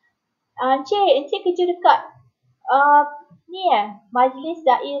 Encik kerja dekat majlis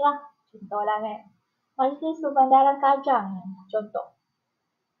daerah, contohlah kan. Majlis Perbandaran Kajang, contoh.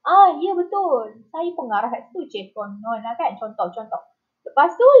 Ya betul. Saya pengarah kat situ, Cik Konon lah kan, contoh.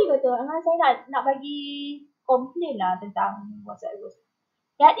 Lepas tu dia kata, saya nak bagi komplain lah tentang WhatsApp.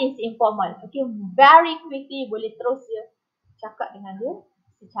 That is informal. Okay, very quickly boleh terus dia cakap dengan dia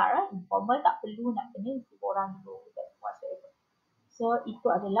secara informal, tak perlu nak kena isi orang dulu. Whatsoever. So, itu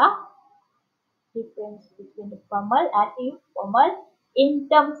adalah difference between the formal and informal in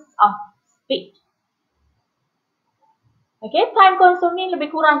terms of speed. Okay, time consuming lebih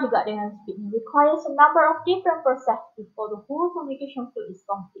kurang juga dengan speed. It requires a number of different processes before the whole communication flow is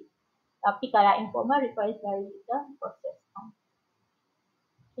complete. Tapi kalau informal requires very little process time.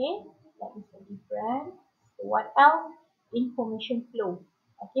 Okay, that is the difference. So what else? Information flow.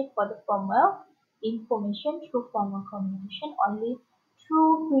 Okay, for the formal, information through formal communication only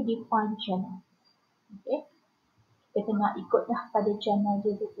through predefined channel. Okay, kita kena ikut dah pada channel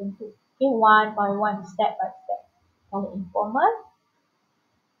dia tertentu. Okay, one by one, step by step. Kalau informal,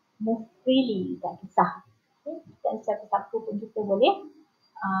 move freely, tak kisah. Okay, dan satu-satu pun kita boleh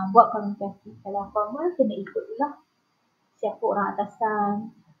buat komunikasi. Kalau formal, kena ikut dulu lah. Siapa orang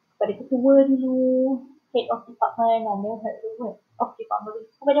atasan, kepada ketua dulu, head of department, and then head of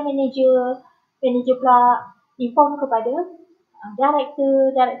department, kepada manager pula inform kepada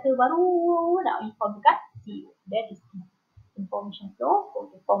director baru nak inform dekat CEO. That is information flow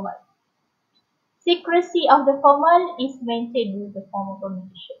for the formal. Secrecy of the formal is maintained with the formal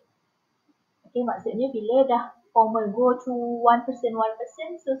communication. Okay, maksudnya bila dah formal go through one person,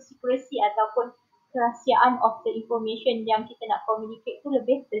 so secrecy ataupun kerahsiaan of the information yang kita nak communicate tu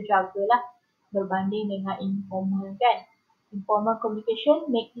lebih terjaga lah berbanding dengan informal kan. Informal communication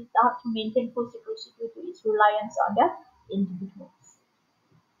make it out to maintain full secrecy due to its reliance on the individuals.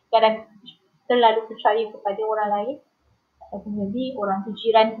 Kadang terlalu percaya kepada orang lain ataupun maybe orang tu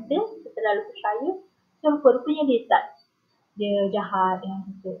jiran kita terlalu percaya, so rupa-rupanya dia jahat dengan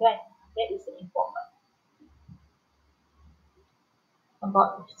kita kan. That is the informal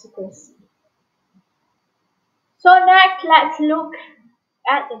about secrecy. So next, let's look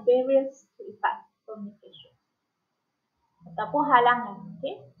at the barriers to effective communication ataupun halangan.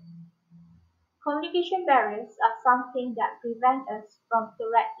 Okay, Communication barriers are something that prevent us from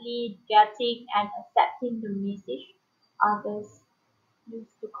correctly getting and accepting the message others use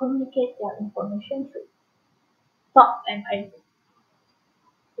to communicate their information through thought and idea.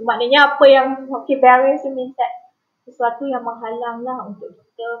 Maknanya apa yang barriers means that sesuatu yang menghalanglah untuk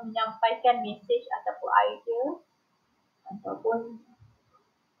kita menyampaikan message ataupun idea ataupun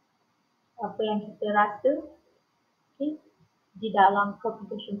apa yang kita rasa di dalam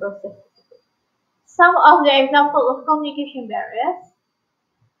communication process. Some of the examples of communication barriers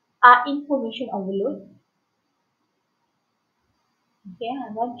are information overload,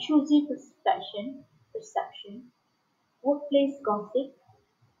 and then choosy perception, workplace gossip,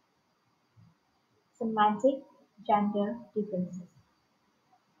 semantic, gender differences.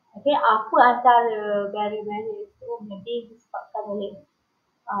 Apa antara barrier-barrier itu maybe disebabkan oleh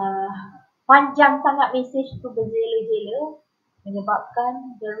panjang sangat mesej tu berjela-jela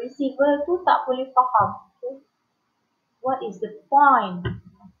menyebabkan the receiver tu tak boleh faham what is the point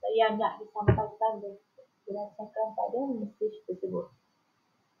yang nak disampaikan berdasarkan pada mesej tersebut.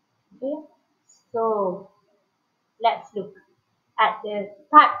 So let's look at the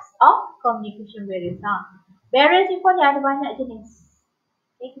types of communication barriers. Barriers ni pun ada banyak jenis.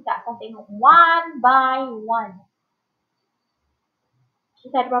 Kita akan tengok one by one.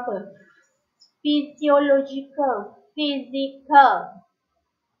 Kita ada berapa? Physical.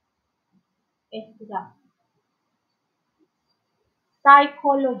 Tidak.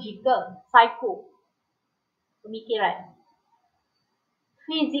 Psychological. Pemikiran.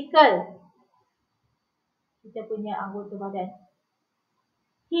 Physical. Kita punya anggota badan.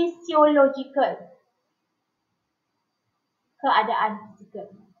 Physiological. Keadaan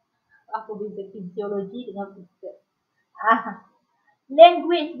fizikal. Apa beza fisiologi dengan fizikal?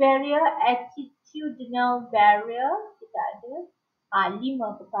 Language barrier, attitudinal barrier, kita ada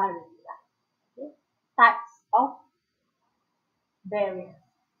 5 perkara. Types of barriers.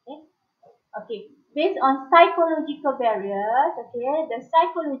 Based on psychological barriers, the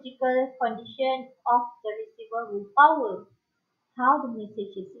psychological condition of the receiver will power how the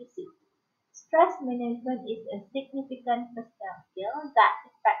message is received. Stress management is a significant personal skill that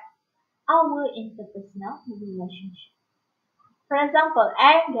affects our interpersonal relationship. For example,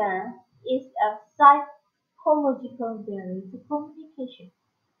 anger is a psychological barrier to communication.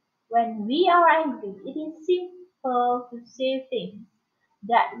 When we are angry, it is simple to say things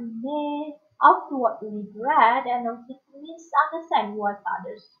that we may afterward regret and also to misunderstand what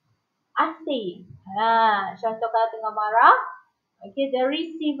others are saying. Contoh kalau tengah marah, the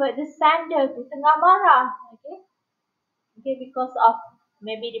receiver, the sender tu tengah marah, because of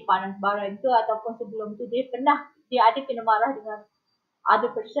maybe dia panas barang tu ataupun sebelum tu dia ada kena marah dengan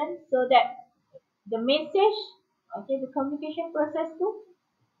other person, so that the message, the communication process tu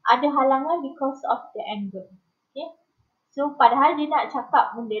ada halangan because of the anger. So padahal dia nak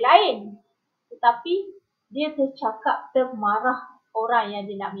cakap benda lain, tetapi dia termarah orang yang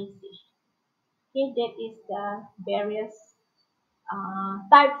dia nak message. That is the various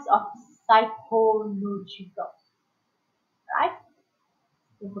types of psychological. Right?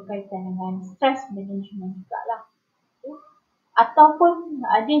 Itu berkaitan dengan stress management juga lah. Ataupun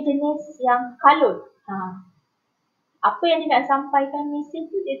ada jenis yang kalut. Apa yang dia nak sampaikan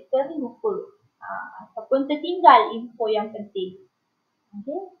mesej tu dia terlupa. Ataupun tertinggal info yang penting.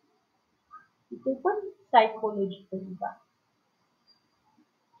 Itu pun psychological juga.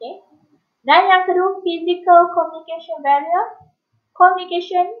 Dan yang kedua, physical communication barrier.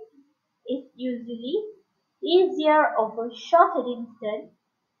 Communication is usually easier over shorter distance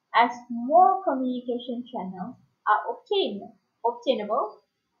as more communication channels are obtainable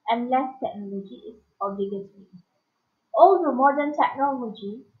and less technology is obligatory. Although modern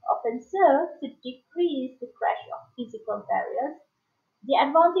technology often serves to decrease the crash of physical barriers, the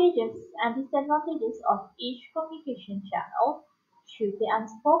advantages and disadvantages of each communication channel should be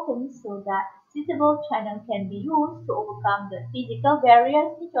unspoken so that suitable channel can be used to overcome the physical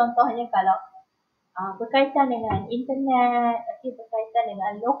barriers. Contohnya kalau berkaitan dengan internet, berkaitan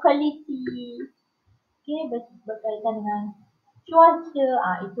dengan locality, berkaitan dengan cuaca,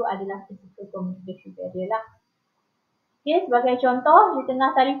 itu adalah physical communication barrier lah. Sebagai contoh, di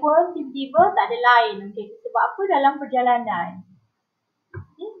tengah telefon tiba-tiba tak ada line. Sebab apa? Dalam perjalanan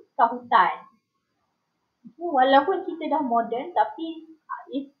ke hutan. Walaupun kita dah modern, tapi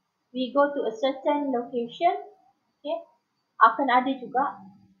if we go to a certain location, akan ada juga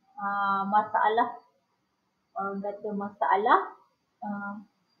masalah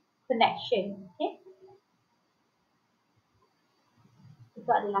connection.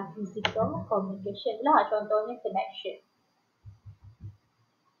 Itu adalah physical communication lah, contohnya connection.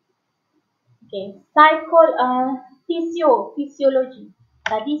 Okay, fisiologi.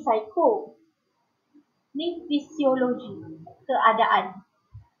 Tadi psycho. Ni fisiologi. Keadaan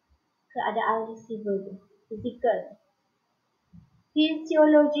receiver tu. Physical.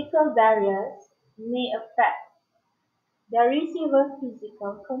 Physiological barriers may affect the receiver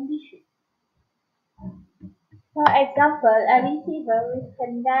physical condition. For example, a receiver with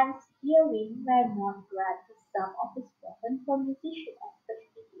condensed hearing may not grasp the sum of the spoken communication,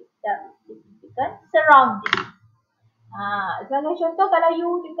 especially if there is significant surrounding. Sebagai contoh, kalau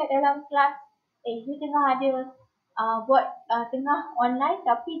you dekat dalam kelas, you tengah ada buat tengah online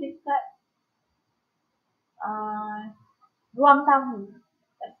tapi dekat ruang tamu.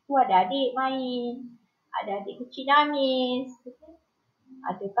 Kat situ ada adik main, ada adik kecil nangis,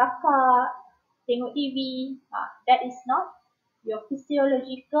 ada kakak tengok TV. That is not your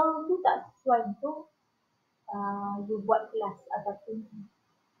physiological tu, tak sesuai untuk you buat kelas ataupun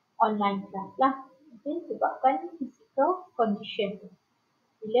online kelas lah. Okay, sebabkan physical condition tu.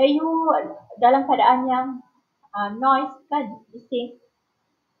 Bila you dalam keadaan yang noise kan, bising,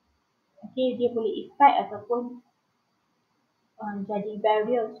 okay, dia boleh effect ataupun jadi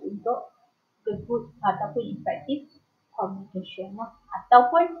barriers untuk the good ataupun effective communication lah.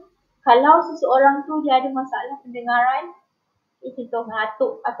 Ataupun kalau seseorang tu dia ada masalah pendengaran, contoh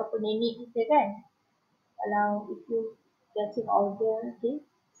mengatuk ataupun nenek kita kan, kalau if you getting older, okay,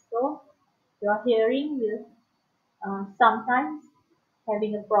 so your hearing will sometimes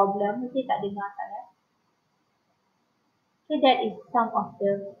having a problem, okay, tak dengar sangat. Okay, that is some of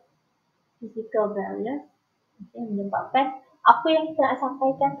the physical barriers, okay, menyebabkan apa yang kita nak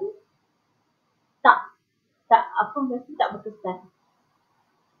sampaikan tu tak berkesan.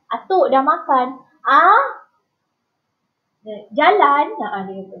 Atuk dah makan, jalan,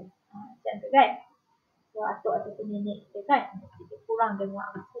 dia kata. Macam tu kan. So, atuk ataupun nenek kita kan, kita kurang dengar.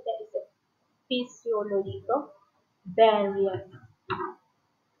 So, that is a physiological barrier.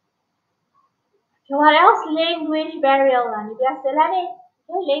 So, what else? Language barrier lah. Ni biasalah ni.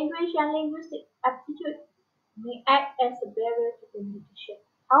 Okay, language and linguistic aptitude may act as a barrier to communication.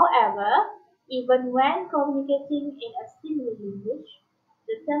 However, even when communicating in a similar language,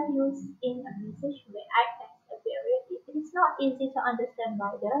 the term used in a message may act as a barrier if it is not easy to understand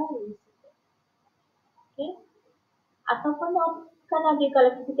by the receiver. Okay? Ataupun kan ada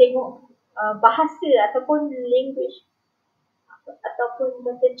kalau kita tengok bahasa ataupun language ataupun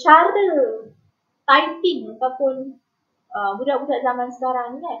cara typing ataupun budak-budak zaman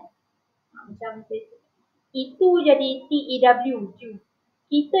sekarang ni kan, macam itu jadi TEW,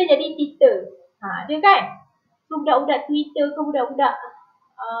 kita jadi Twitter. Dia kan. So budak-budak Twitter ke budak-budak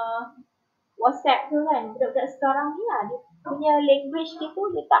WhatsApp ke kan, budak-budak sekarang ni lah, dia punya language dia tu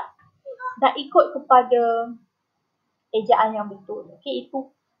dia tak ikut kepada ejaan yang betul. Okay,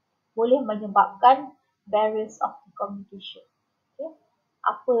 itu boleh menyebabkan barriers of communication. Okay,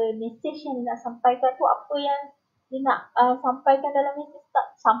 apa message yang dia nak sampaikan tu, apa yang dia nak sampaikan dalam message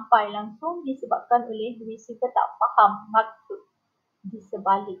tak sampai langsung disebabkan oleh receiver tak faham maksud di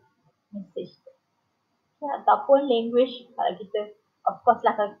sebalik message tu. Okay, ataupun language, kalau kita, of course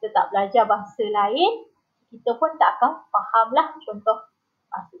lah, kalau kita tak belajar bahasa lain, kita pun tak akan faham lah. Contoh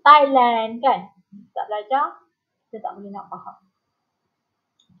bahasa Thailand kan, kita tak belajar, kita tak boleh nak faham.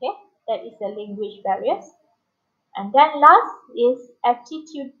 Okay, that is the language barriers. And then last is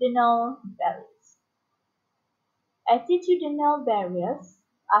attitudinal barriers. Attitudinal barriers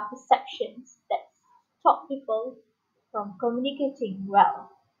are perceptions that stop people from communicating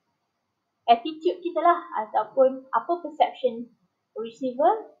well. Attitude kita lah, ataupun apa perception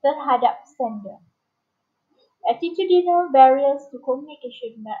receiver terhadap sender. Attitudinal barriers to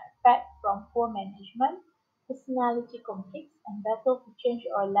communication may affect from poor management, personality conflicts, and battle to change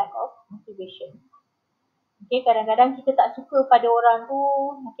or lack of motivation. Okay, kadang-kadang kita tak suka pada orang tu,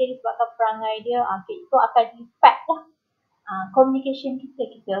 okay, disebabkan perangai dia, okay, itu akan impact lah communication kita.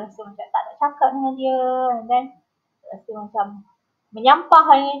 Kita rasa macam tak nak cakap dengan dia, and then rasa macam menyampah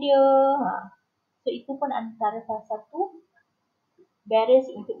dengan dia. So, itu pun antara salah satu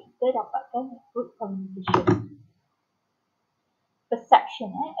barriers untuk kita dapatkan good communication. Perception,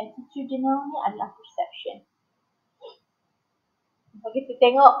 attitudinal ni adalah perception. Kalau kita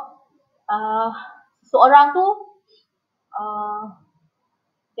tengok seorang tu,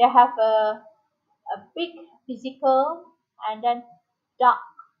 they have a big physical and then dark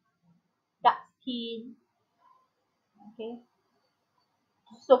skin. Okay.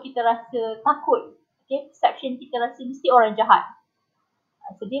 So kita rasa takut. Okay, perception kita rasa mesti orang jahat.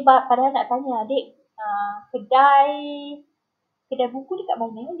 So dia padahal nak tanya, adik, kedai buku dekat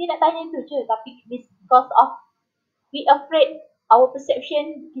mana? Dia nak tanya tu je, tapi because of we afraid our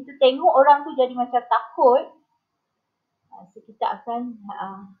perception, kita tengok orang tu jadi macam takut, so kita akan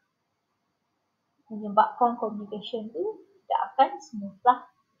menyebabkan communication tu tidak akan smooth lah.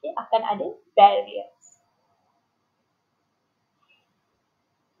 Okay, akan ada barriers.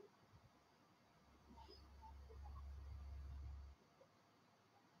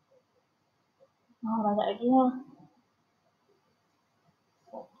 Banyak lagi lah.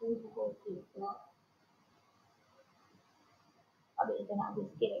 1, 2, 3. Habis kita nak habis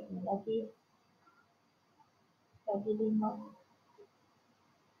sikit lagi. Lagi 5.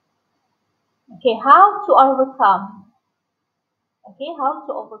 Okay, how to overcome? Okay, how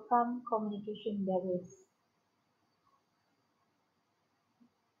to overcome communication barriers?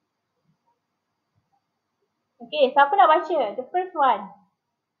 Okay, siapa nak baca? The first one.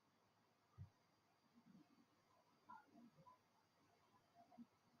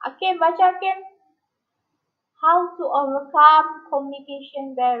 Hakim, baca Hakim. How to overcome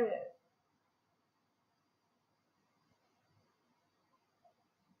communication barrier?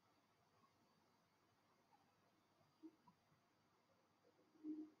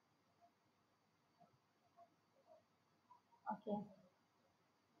 Okay.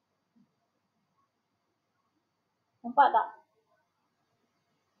 Nampak tak?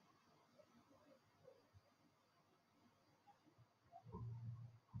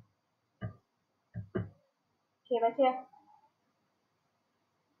 Okay, baca.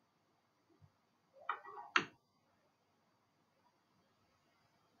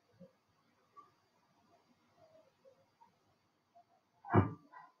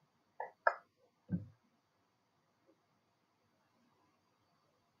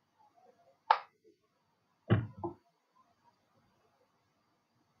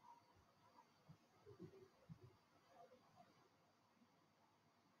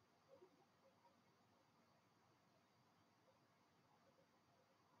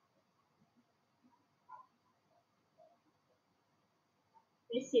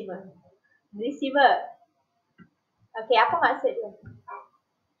 Receiver. Okay, apa maksud dia?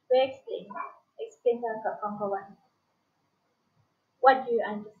 Explain. Explain kat kawan-kawan. What do you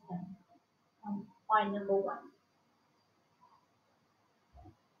understand? Point number 1.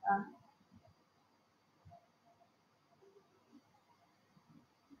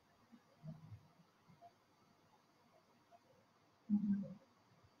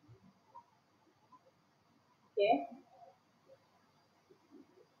 Okay.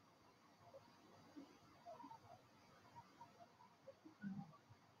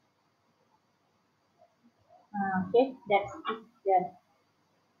 Okay, that's it. Yeah.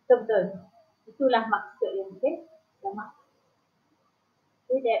 Betul. Itulah maksud dia. Okay.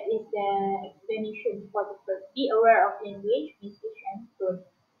 Okay, that is the explanation for the first. Be aware of language, message and tone.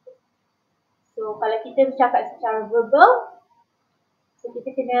 So, kalau kita bercakap secara verbal, so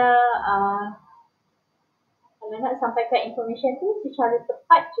kita kena kalau nak sampaikan information tu secara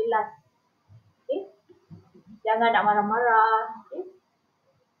tepat, jelas. Okay. Jangan nak marah-marah. Okay.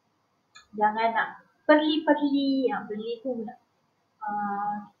 Jangan nak perli-perli. Yang perli tu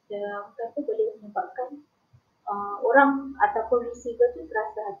kita kata boleh menyebabkan orang ataupun receiver tu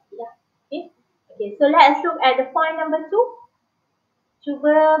terasa hati lah. Okay. Okay, so let's look at the point number 2.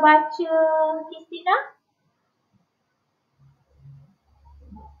 Cuba baca Christina.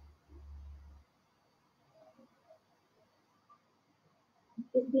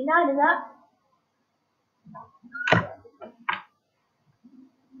 Christina ada tak?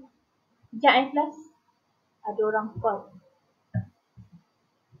 Sekejap kelas. Ada orang call.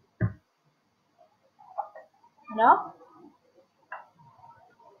 Hello?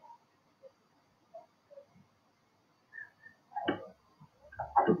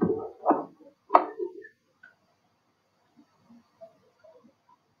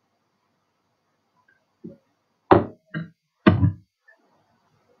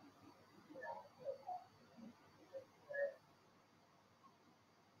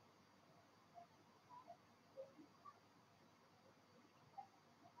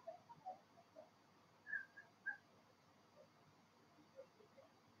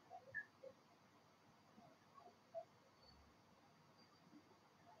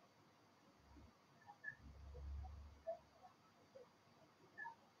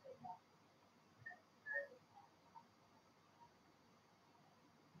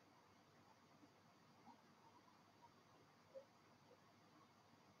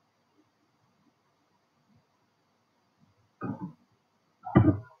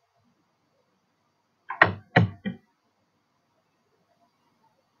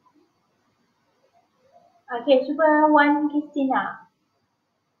 Okay, cuba Wan Christina.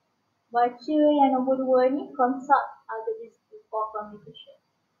 Baca yang nombor 2 ni, consult other discipline. before communication.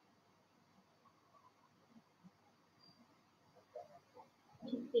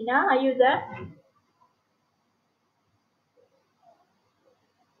 Christina, are you there?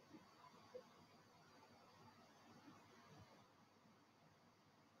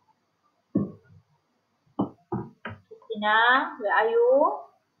 Christina, where are you?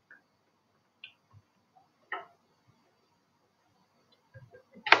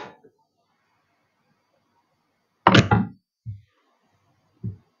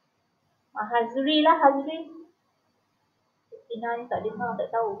 Hazri lah, Hazri. Christina ni tak dengar,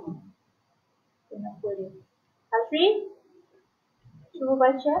 tak tahu kenapa dia. Hazri, cuba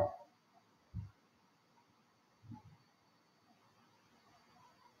baca.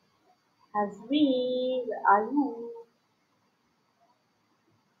 Hazri, where are you?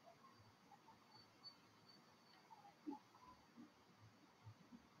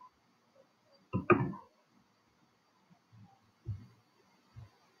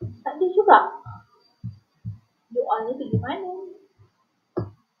 Tak ada juga. Doa ni pergi mana?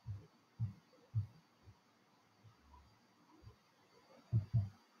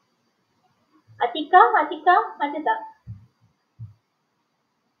 Atika, ada tak?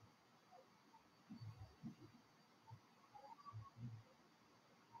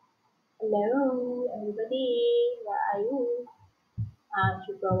 Hello, everybody. Where are you?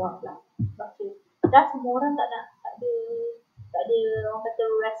 Cuba awak lah. Baca. Dah semua orang tak ada orang kata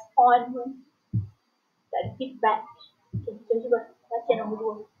respon pun. Tak ada feedback. Okay, kita cuba baca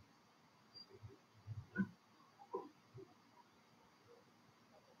nombor 2.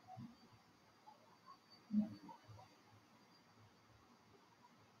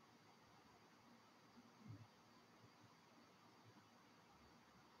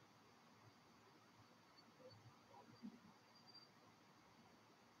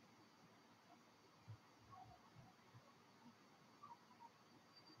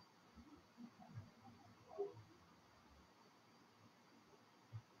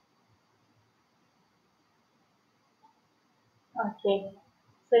 Okay.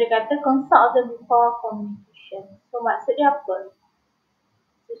 So dia kata consult the before communication. So maksud dia apa?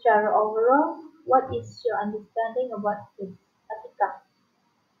 Secara overall, what is your understanding about this? Atika.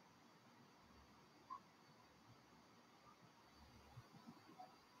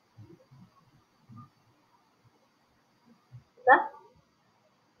 Atika?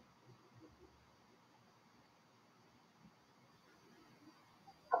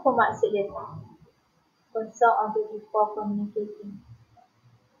 Apa maksud dia? Consult on the before communicating.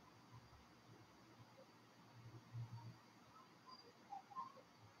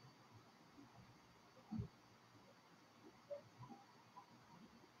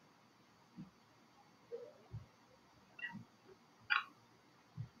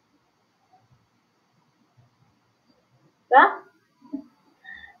 Dah?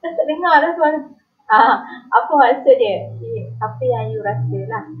 Dah tak dengar dah suara. Apa maksud dia? Apa yang you rasa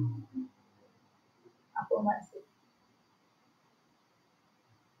lah. Apa maksud?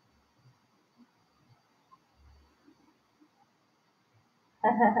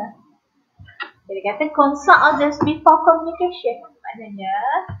 Dia kata consult others before communication. Maknanya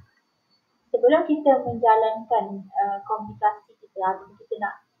sebelum kita menjalankan komunikasi kita, ataupun kita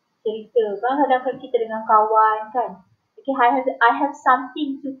nak cerita kan, kadang-kadang kita dengan kawan kan, okay, I have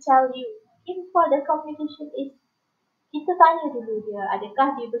something to tell you. Okay, before the communication is, kita tanya dulu dia,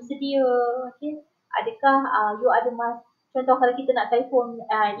 adakah dia bersedia, okay? Adakah you ada contoh kalau kita nak telefon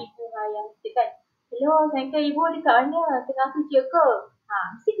ibu ayah kita kan, hello, Assalamualaikum ibu, dekat mana, tengah kerja ke?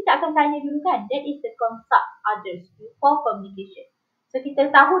 Mesti kita akan tanya dulu kan. That is the consult others before communication. So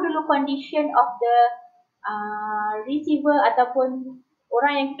kita tahu dulu condition of the receiver ataupun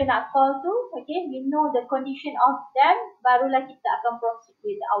orang yang kita nak call tu, okay, we know the condition of them, barulah kita akan proceed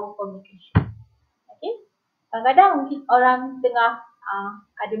with our communication. Okay, kadang-kadang orang tengah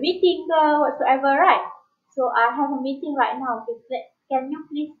ada meeting ke whatsoever, right? So I have a meeting right now, okay, can you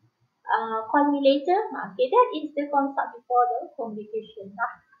please call me later? Okay, that is the consult before the communication.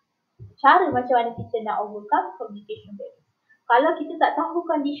 Cara macam mana kita nak overcome communication barrier. Kalau kita tak tahu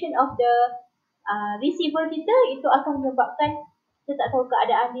condition of the receiver kita, itu akan menyebabkan kita tak tahu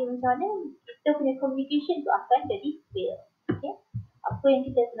keadaan dia macam mana, kita punya communication tu akan jadi fail. Okay? Apa yang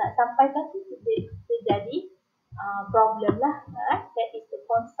kita nak sampaikan tu jadi problem lah. That is the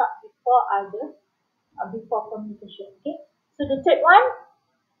consult before communication. Okay? So the third one,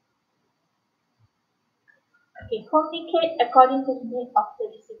 okay, communicate according to the need of the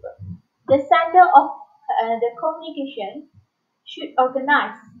receiver. The sender of the communication should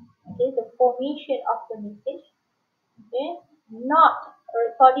organize, okay, the formation of the message, okay, not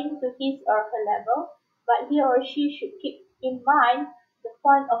according to his or her level, but he or she should keep in mind the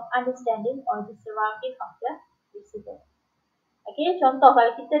point of understanding or the surrounding of the receiver. Okay, contoh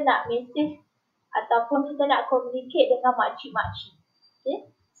kalau kita nak message ataupun kita nak communicate dengan makcik-makcik.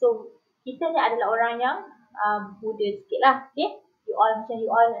 Okay, so kita ni adalah orang yang muda sikit lah. Okay, you all macam you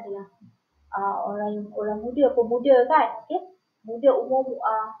all adalah orang muda, pemuda kan. Okay, muda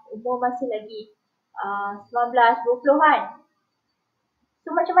umur masih lagi 19-20-an.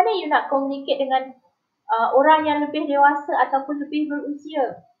 So macam mana you nak communicate dengan orang yang lebih dewasa ataupun lebih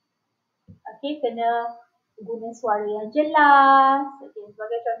berusia? Okay, kena guna suara yang jelas. Okay,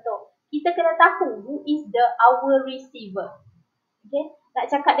 sebagai contoh, kita kena tahu who is our receiver. Okay, nak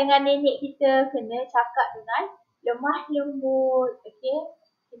cakap dengan nenek kita, kena cakap dengan lemah lembut. Okay,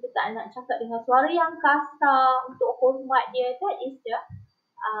 kita tak nak cakap dengan suara yang kasar untuk hormat dia. That is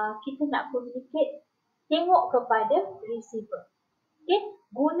kita nak communicate, tengok kepada receiver. Okay,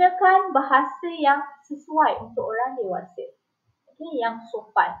 gunakan bahasa yang sesuai untuk orang dewasa. Okay, yang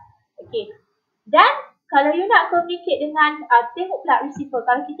sopan. Okay, dan kalau you nak communicate dengan, tengok pula receiver.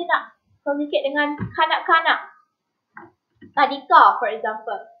 Kalau kita nak communicate dengan kanak-kanak, tadika for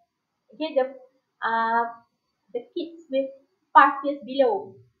example. Okay, the kids with 5 years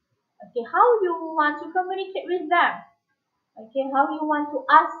below. Okay, how you want to communicate with them? Okay, how you want to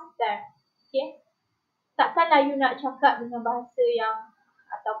ask them? Okay, takkanlah you nak cakap dengan bahasa yang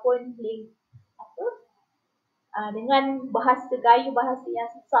ataupun dengan bahasa gaya bahasa yang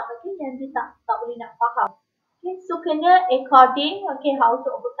susah, okay, yang dia tak boleh nak faham. Okay, so kena according, okay, how to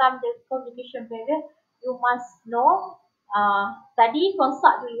overcome the communication barrier, you must know. Tadi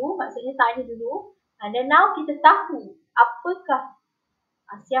consult dulu, maksudnya tanya dulu, and then now kita tahu apakah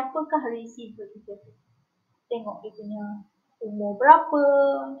siapakah receiver kita tu. Tengok dia punya umur berapa,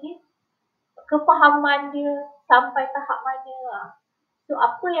 okay, kefahaman dia sampai tahap mana. So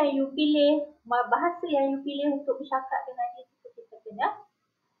apa yang you pilih, bahasa yang you pilih untuk bercakap dengan dia, kita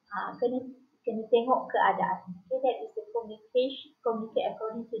kena tengok keadaan. Okay, that is the communicate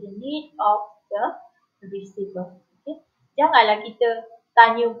according to the need of the receiver. Okay, janganlah kita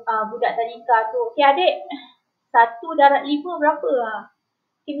tanya budak tadika tu, okay adik, 1/5 berapa?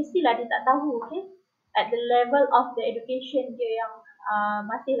 Okay, mestilah dia tak tahu. Okay, at the level of the education dia yang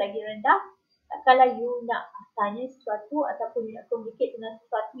masih lagi rendah, takkanlah you nak tanya sesuatu ataupun you nak communicate dengan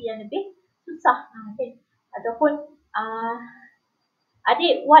sesuatu yang lebih susah. Okay, ataupun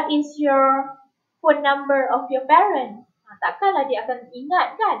adik, what is your phone number of your parents? Takkanlah dia akan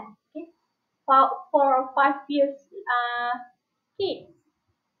ingat kan. Okay, 4 or 5 years kids.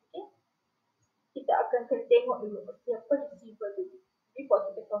 Okay, kita akan kena tengok dulu siapa receiver dulu before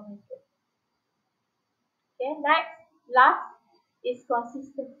kita communicate. Okay, last is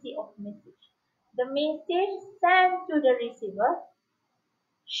consistency of message. The message sent to the receiver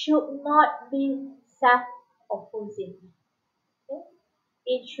should not be self-opposing. Okay?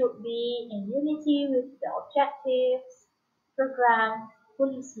 It should be in unity with the objectives, programs,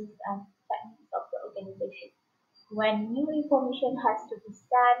 policies, and techniques of the organization. When new information has to be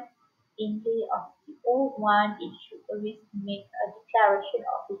sent in lieu of the old one, it should always make a declaration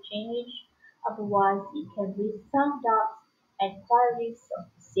of the change. Otherwise, it can raise some doubts and queries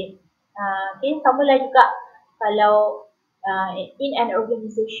of the same. Okay, sama lah juga kalau in an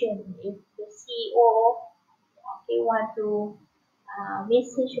organization, if the CEO want to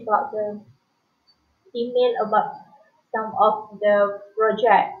message about the email about some of the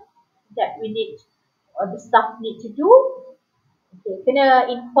project that we need or the staff need to do, okay, kena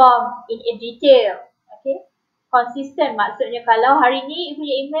inform in detail. Okay, konsisten, maksudnya kalau hari ni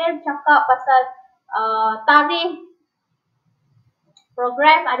punya email cakap pasal tarikh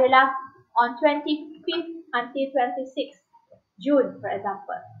program adalah on 25th until 26th June for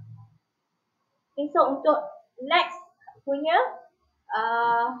example. Okay, so untuk next punya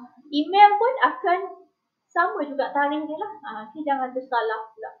email pun akan sama juga tarikh dia lah. Okay, jangan tersalah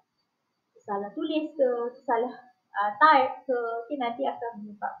pula. Tersalah tulis ke, tersalah type ke, okay, nanti akan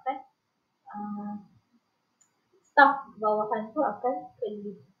menyebabkan staff bawahan tu akan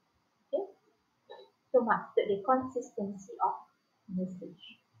keliru. Okay, so maksud dia consistency of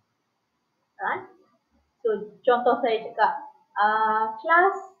message. Right? So contoh saya cakap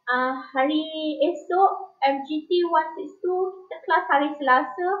kelas hari esok mgt162 kita kelas hari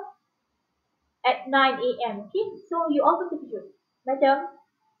Selasa at 9 AM. Okay, so you all go to the madam,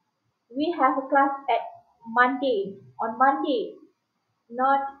 we have a class at on Monday,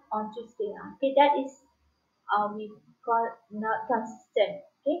 not on Tuesday. Okay, that is we call not consistent.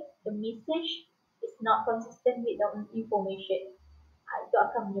 Okay, the message is not consistent with the information. Itu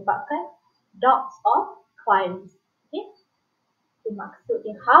akan menyebabkan doubts or queries. Okay, so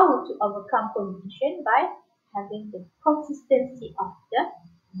maksudnya how to overcome confusion by having the consistency of the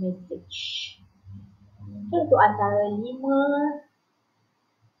message. Okay, itu antara 5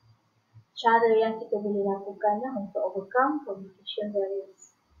 cara yang kita boleh lakukan untuk overcome communication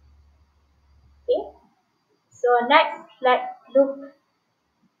barriers. Okay, so next let's look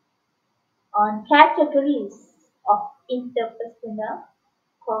on categories of interpersonal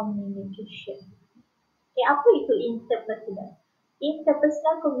communication. Okay, apa itu interpersonal?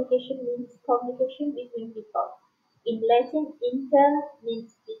 Interpersonal communication means communication between people. In Latin, inter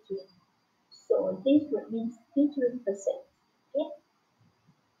means between. So this would mean between persons. Okay,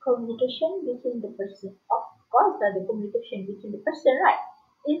 communication between the person. Of course, the communication between the person, right?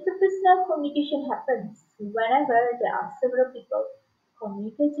 Interpersonal communication happens whenever there are several people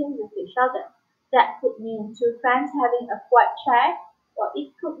communicating with each other. That could mean two friends having a quiet chat, or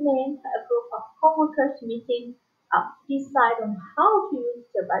it could mean a group of co-workers meeting up to decide on how to use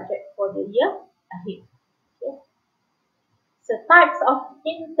the budget for the year ahead. Okay. So types of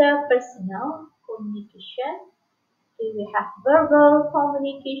interpersonal communication. Okay, we have verbal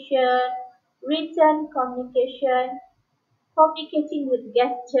communication, written communication, communicating with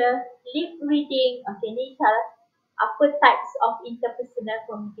gesture, lip reading. Okay, ni salah apa types of interpersonal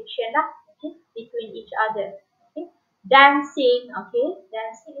communication lah. Okay, between each other. Okay, dancing. Okay,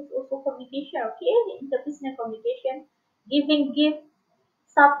 dancing is also communication. Okay, interpersonal communication. Giving gift,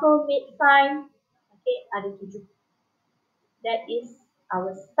 subtle mid sign. Okay, ada 7. That is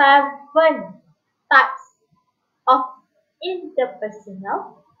our 7 types of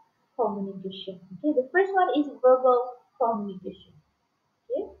interpersonal communication. Okay, the first one is verbal communication.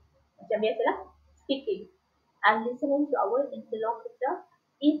 Okay, macam biasalah, speaking and listening to our interlocutor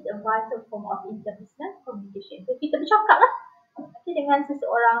is a vital form of interpersonal communication. So kita bercakap lah, okay, dengan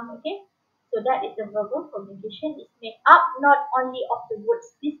seseorang. Okay, so that is a verbal communication. It's made up not only of the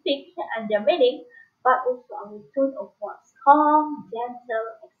words we speak and their meaning, but also our tone of voice, calm, gentle,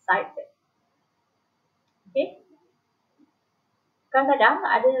 excited. Okay, kadang-kadang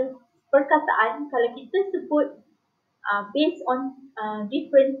ada perkataan kalau kita sebut based on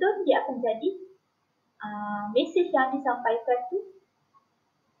different tone, dia akan jadi message yang disampaikan tu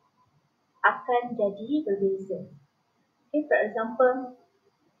akan jadi berbeza. Okay, for example,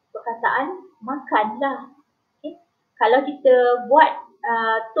 perkataan makanlah. Okay, kalau kita buat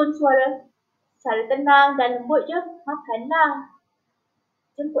tone suara secara tenang dan lembut je, makanlah,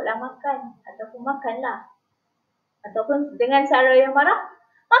 jemputlah makan, ataupun makanlah. Ataupun dengan cara yang marah,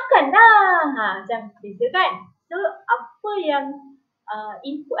 makanlah. Macam beza kan? So, apa yang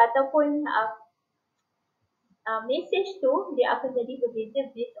input ataupun message tu, dia akan jadi berbeza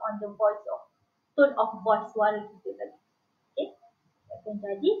based on the voice of, tone of voice suara kita tadi. Okay? Akan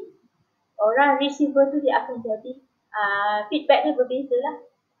jadi, orang receiver tu dia akan jadi, feedback dia berbeza lah.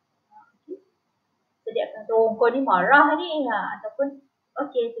 Okay? So, dia akan kata, oh kau ni marah ni. Ataupun,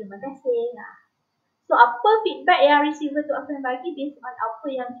 okay, terima kasih. So, apa feedback yang receiver tu akan bagi based on apa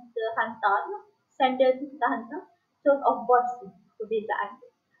yang kita hantar, sender tu kita hantar, tone of voice tu, perbezaan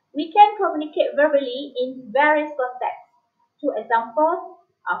tu. We can communicate verbally in various contexts. For example,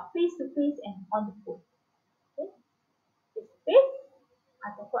 face to face and on the phone. Okay, face to face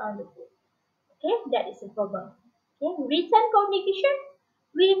ataupun on the phone. Okay, that is a verbal. Okay, written communication.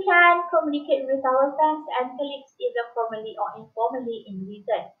 We can communicate with our friends and colleagues either formally or informally in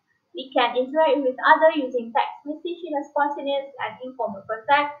written. We can interact with others using text message in a spontaneous and informal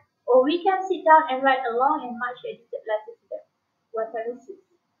contact, or we can sit down and write a long and much edited letter to them. Whatever suits.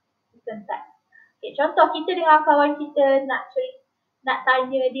 Contact. Okay, contoh kita dengan kawan kita nak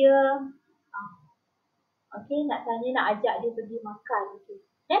tanya dia, okay, nak ajak dia pergi makan. Okay.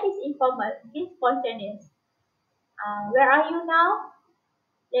 That is informal. Okay, spontaneous. Where are you now?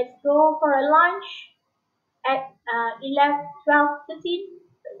 Let's go for a lunch at 12:13,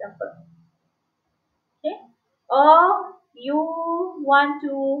 for example. Okay, or you want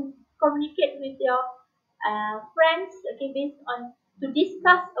to communicate with your friends, okay, based on to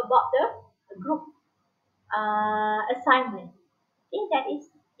discuss about the group assignment. Okay, that is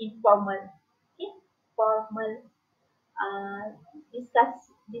informal. Okay, formal discuss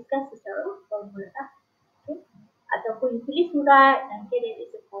secara formal lah. Okay, ataupun tulis surat, okay, that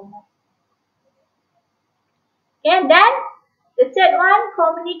is a formal. Okay, and then the third one,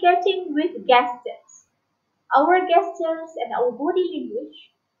 communicating with gestures. Our gestures and our body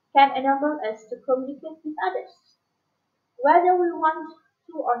language can enable us to communicate with others, whether we want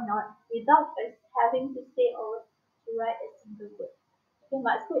to or not, without us having to say or to write a single word. Okay,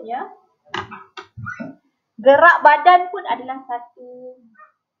 maksudnya, gerak badan pun adalah satu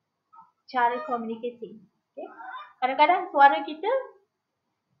cara communicating. Okay, kadang-kadang suara kita,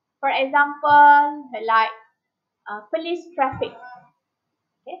 for example, like police traffic.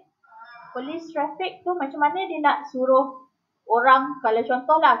 Okay. Police traffic tu macam mana dia nak suruh orang, kalau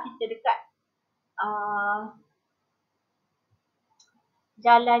contohlah kita dekat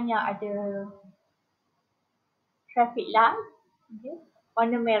jalannya ada traffic light, okay,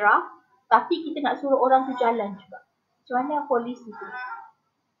 warna merah, tapi kita nak suruh orang tu jalan juga. Macam mana polis itu?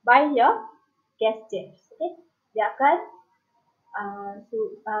 By your gestures, okay? Dia akan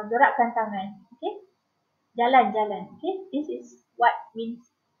gerakkan tangan, okay? Jalan-jalan, okay? This is what means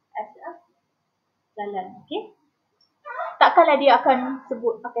as a jalan, okay? Takkanlah dia akan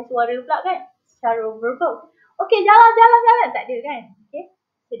sebut pakai suara pula kan? Secara verbal. Okay, jalan. Tak ada kan? Okay?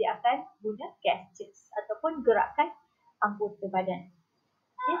 So, dia akan guna gestures ataupun gerakkan anggota badan.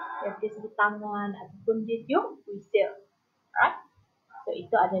 Okay? Dari segi tangan ataupun dia cium whistle. Alright? So,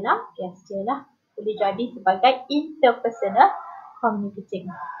 itu adalah gesture lah. Boleh jadi sebagai interpersonal communicating.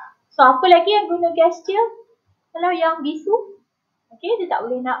 So, apa lagi yang guna gesture? Kalau yang bisu, okay, dia tak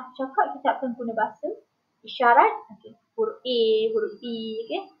boleh nak cakap, kita akan guna bahasa isyarat. Okay. Huruf A, huruf B,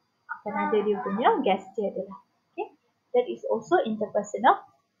 okay, akan ada dia punya gesture dia lah. Okay. That is also interpersonal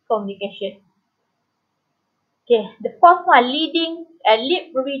communication. Okay, the fourth one, lip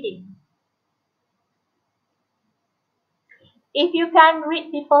reading. If you can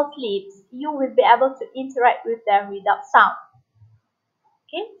read people's lips, you will be able to interact with them without sound.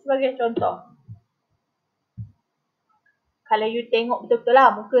 Okay, sebagai contoh. Kalau you tengok betul-betul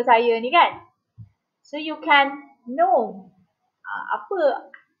lah muka saya ni kan. So you can know apa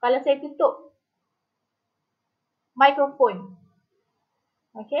kalau saya tutup mikrofon.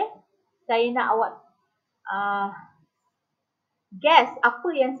 Okay, saya nak awak guess apa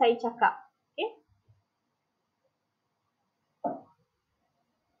yang saya cakap. Okay.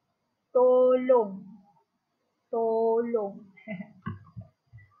 Tolong.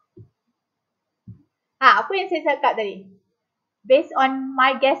 Apa yang saya cakap tadi? Based on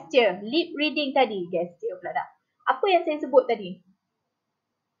my gesture, lip reading tadi, gesture pula dah. Apa yang saya sebut tadi?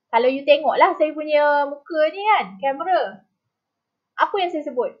 Kalau you tengoklah saya punya muka ni kan, kamera. Apa yang saya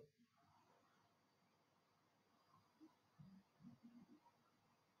sebut?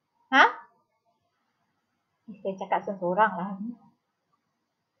 Saya cakap seorang lah.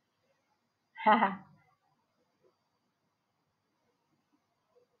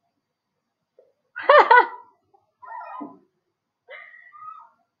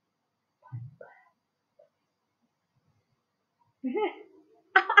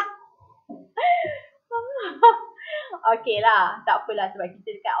 Okey lah, tak apalah sebab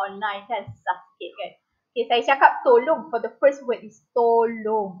kita dekat online kan susah sikit kan. Okay, saya cakap tolong, for the first word is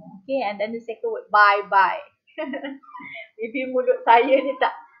tolong. Okay, and then the second word bye-bye. Maybe mulut saya ni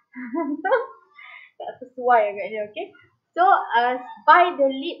tak sesuai agaknya, okay. So, by the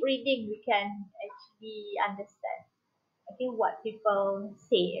lip reading, we can actually understand, okay, what people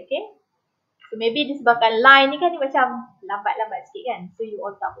say, okay. So, maybe disebabkan line ni kan ni macam lambat-lambat sikit kan. So, you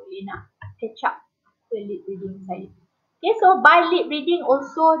all tak boleh nak catch up the lip reading saya. Okay, so by lip reading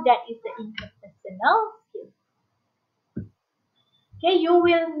also, that is the interpersonal skill. Okay, you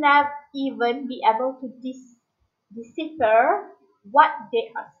will not even be able to decipher what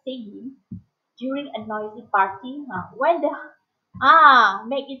they are saying during a noisy party. When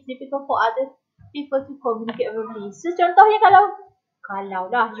make it difficult for other people to communicate verbally. So contohnya kalau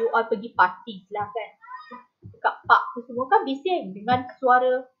lah you all pergi party lah kan, dekat park tu semua kan bising dengan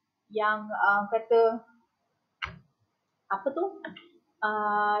suara yang kata apa tu,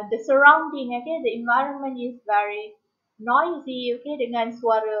 the surrounding, okay, the environment is very noisy, okay, dengan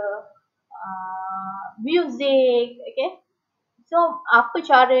suara music, okay. So apa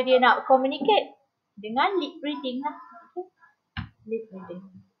cara dia nak communicate? Dengan lip reading lah, okay? Lip reading.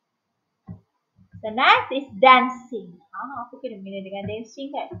 The next is dancing. Apa kena-mena dengan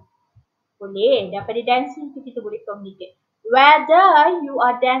dancing kan? Boleh, daripada dancing tu kita boleh communicate. Whether you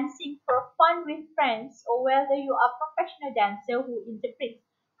are dancing for fun with friends or whether you are a professional dancer who interprets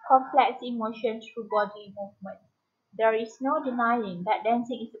complex emotions through body movement, there is no denying that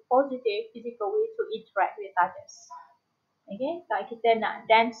dancing is a positive physical way to interact with others. Okay, kalau kita nak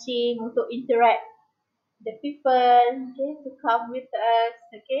dancing untuk interact the people, okay, to come with us,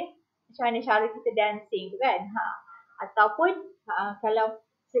 okay, macam mana cara kita dancing tu kan? Ataupun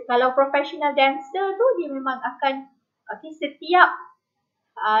kalau professional dancer tu dia memang akan, okay, setiap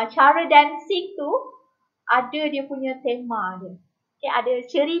cara dancing tu ada dia punya tema dia. Okay, ada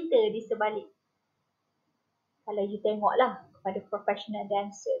cerita di sebalik. Kalau you tengoklah kepada professional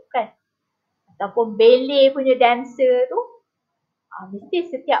dancer kan, ataupun ballet punya dancer tu, mesti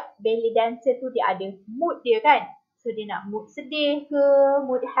setiap ballet dancer tu dia ada mood dia kan. So dia nak mood sedih ke,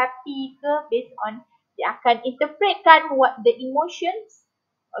 mood happy ke, based on Dia akan interpretkan what the emotions,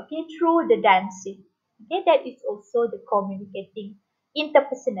 okay, through the dancing. Okay, that is also the communicating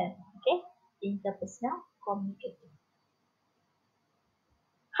interpersonal. Okay, interpersonal communicating.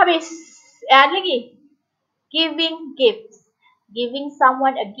 Habis. Ada lagi. Giving gifts. Giving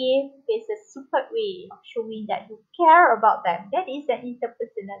someone a gift is a super way of showing that you care about them. That is an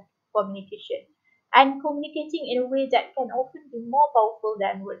interpersonal communication. And communicating in a way that can often be more powerful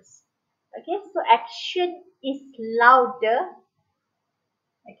than words. Okay, so action is louder.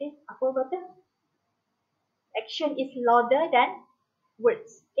 Okay, apa kata? Action is louder than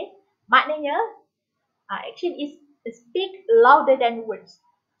words. Okay, maknanya action is speak louder than words.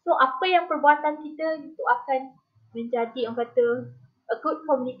 So apa yang perbuatan kita itu akan menjadi orang kata a good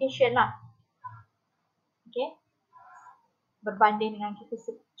communication lah. Okay, berbanding dengan kita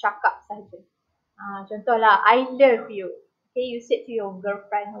cakap saja. Contohlah, I love you. Okay, you said to your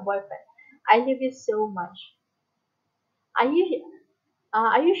girlfriend or boyfriend, I love you so much. Are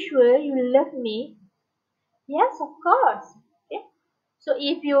you sure you love me? Yes, of course. Okay. So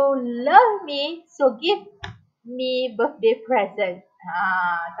if you love me, so give me birthday present.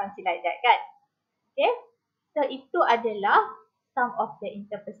 Something like that, kan? Okay. So itu adalah some of the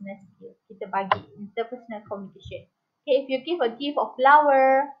interpersonal skills kita bagi interpersonal communication. Okay, if you give a gift of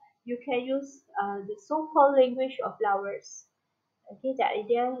flower, you can use the so-called language of flowers. Okay, that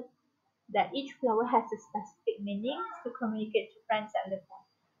idea that each flower has a specific meaning to communicate to friends and loved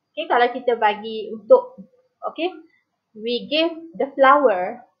ones. Okay, kalau kita bagi untuk, okay, we give the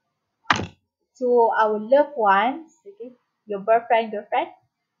flower to our loved ones, okay, your boyfriend, girlfriend,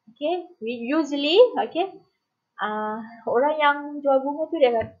 okay, we usually, okay, orang yang jual bunga tu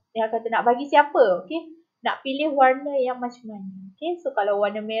dia kata nak bagi siapa, okay, nak pilih warna yang macam mana, okay, so kalau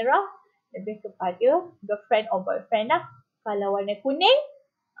warna merah, lebih kepada girlfriend or boyfriend lah, kalau warna kuning,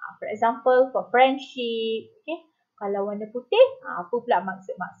 for example, for friendship, okay, kalau warna putih, apa pula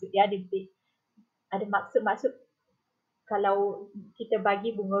maksud dia ada maksud kalau kita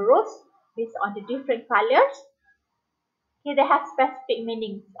bagi bunga rose based on the different colours, okay, they have specific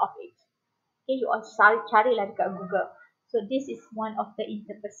meanings of it. Okay, you all carilah dekat Google. So this is one of the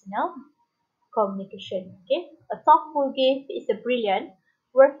interpersonal communication. Okay, a thoughtful gift is a brilliant,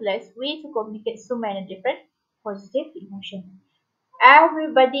 worthless way to communicate so many different positive emotions.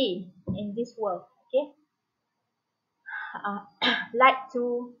 Everybody in this world, okay, like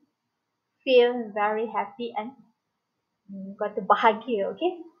to feel very happy and kata bahagia,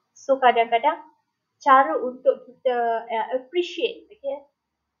 okay. So kadang-kadang cara untuk kita appreciate, okay,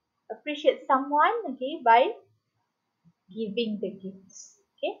 appreciate someone, okay, by giving the gifts,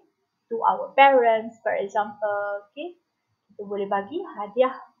 okay, to our parents, for example, okay, kita boleh bagi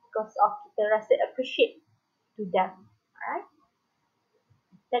hadiah because of kita rasa appreciate to them, alright.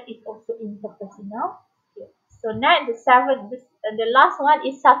 That is also interpersonal skills. So now the last one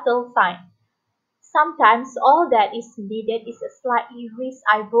is subtle sign. Sometimes all that is needed is a slightly raised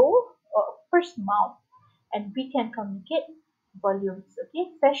eyebrow or a pursed mouth, and we can communicate volumes.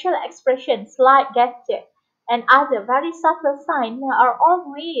 Okay, facial expressions, slight gesture, and other very subtle signs are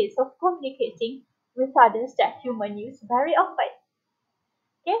all ways of communicating with others that humans use very often.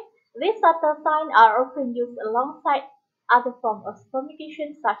 Okay, these subtle signs are often used alongside other forms of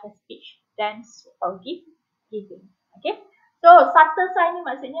communication such as speech, dance, or giving. Okay, so subtle sign ni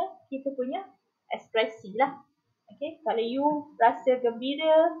maksudnya kita punya ekspresi lah. Okay, kalau you rasa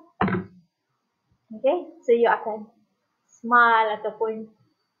gembira, okay, so you akan smile ataupun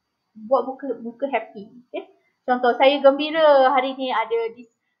buat muka happy. Okay, contoh saya gembira hari ni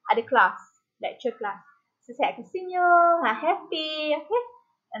ada kelas, lecture class. So saya akan senyum, happy, okay.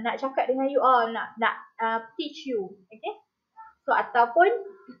 Nak cakap dengan you all, nak teach you, okay. So ataupun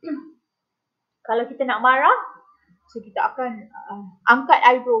kalau kita nak marah, so kita akan angkat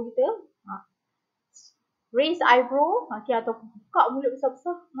eyebrow kita, raise eyebrow, okay, atau buka mulut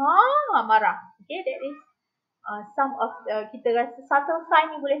besar-besar, marah. Okay, that is some of the, kita rasa subtle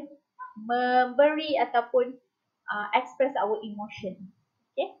sign ni boleh memberi ataupun express our emotion.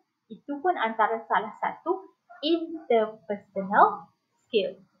 Okay, itu pun antara salah satu interpersonal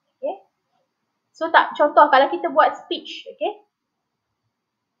skill. Okay, so contoh kalau kita buat speech, okay,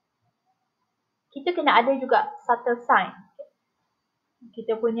 kita kena ada juga subtle sign. Okay?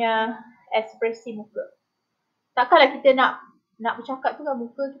 Kita punya ekspresi muka. Takkanlah kita nak bercakap tu kan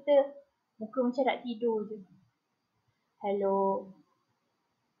muka macam nak tidur je. Hello,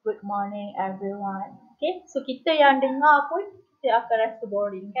 good morning everyone. Okay, so kita yang dengar pun kita akan rasa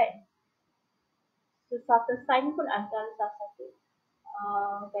boring, kan? So subtle sign pun antara salah satu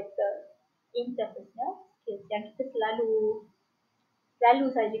kata interpersonal skills yang kita selalu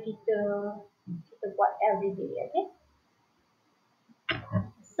selalu saja kita buat everyday. Okay.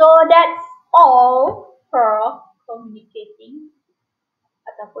 So that's all for communicating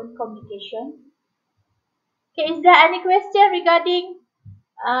ataupun communication. Okay, is there any question regarding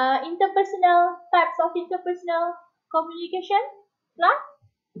interpersonal types of interpersonal communication class?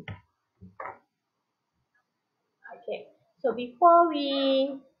 Okay, so before we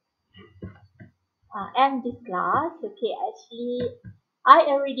end this class, okay, actually I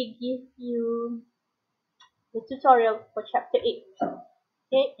already give you the tutorial for chapter 8,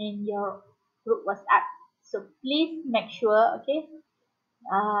 okay, in your group WhatsApp. So please make sure, okay,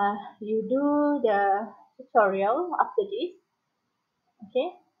 you do the tutorial after this, okay.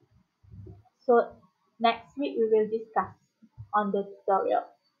 So next week we will discuss on the tutorial.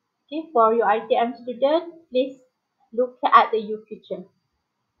 Okay, for your ITM student, please look at the U future.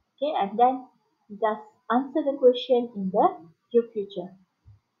 Okay, and then just answer the question in the U future.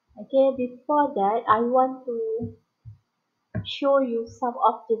 Okay, before that, I want to show you some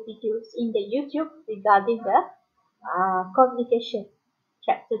of the videos in the YouTube regarding the communication,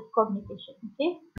 chapter communication. Okay.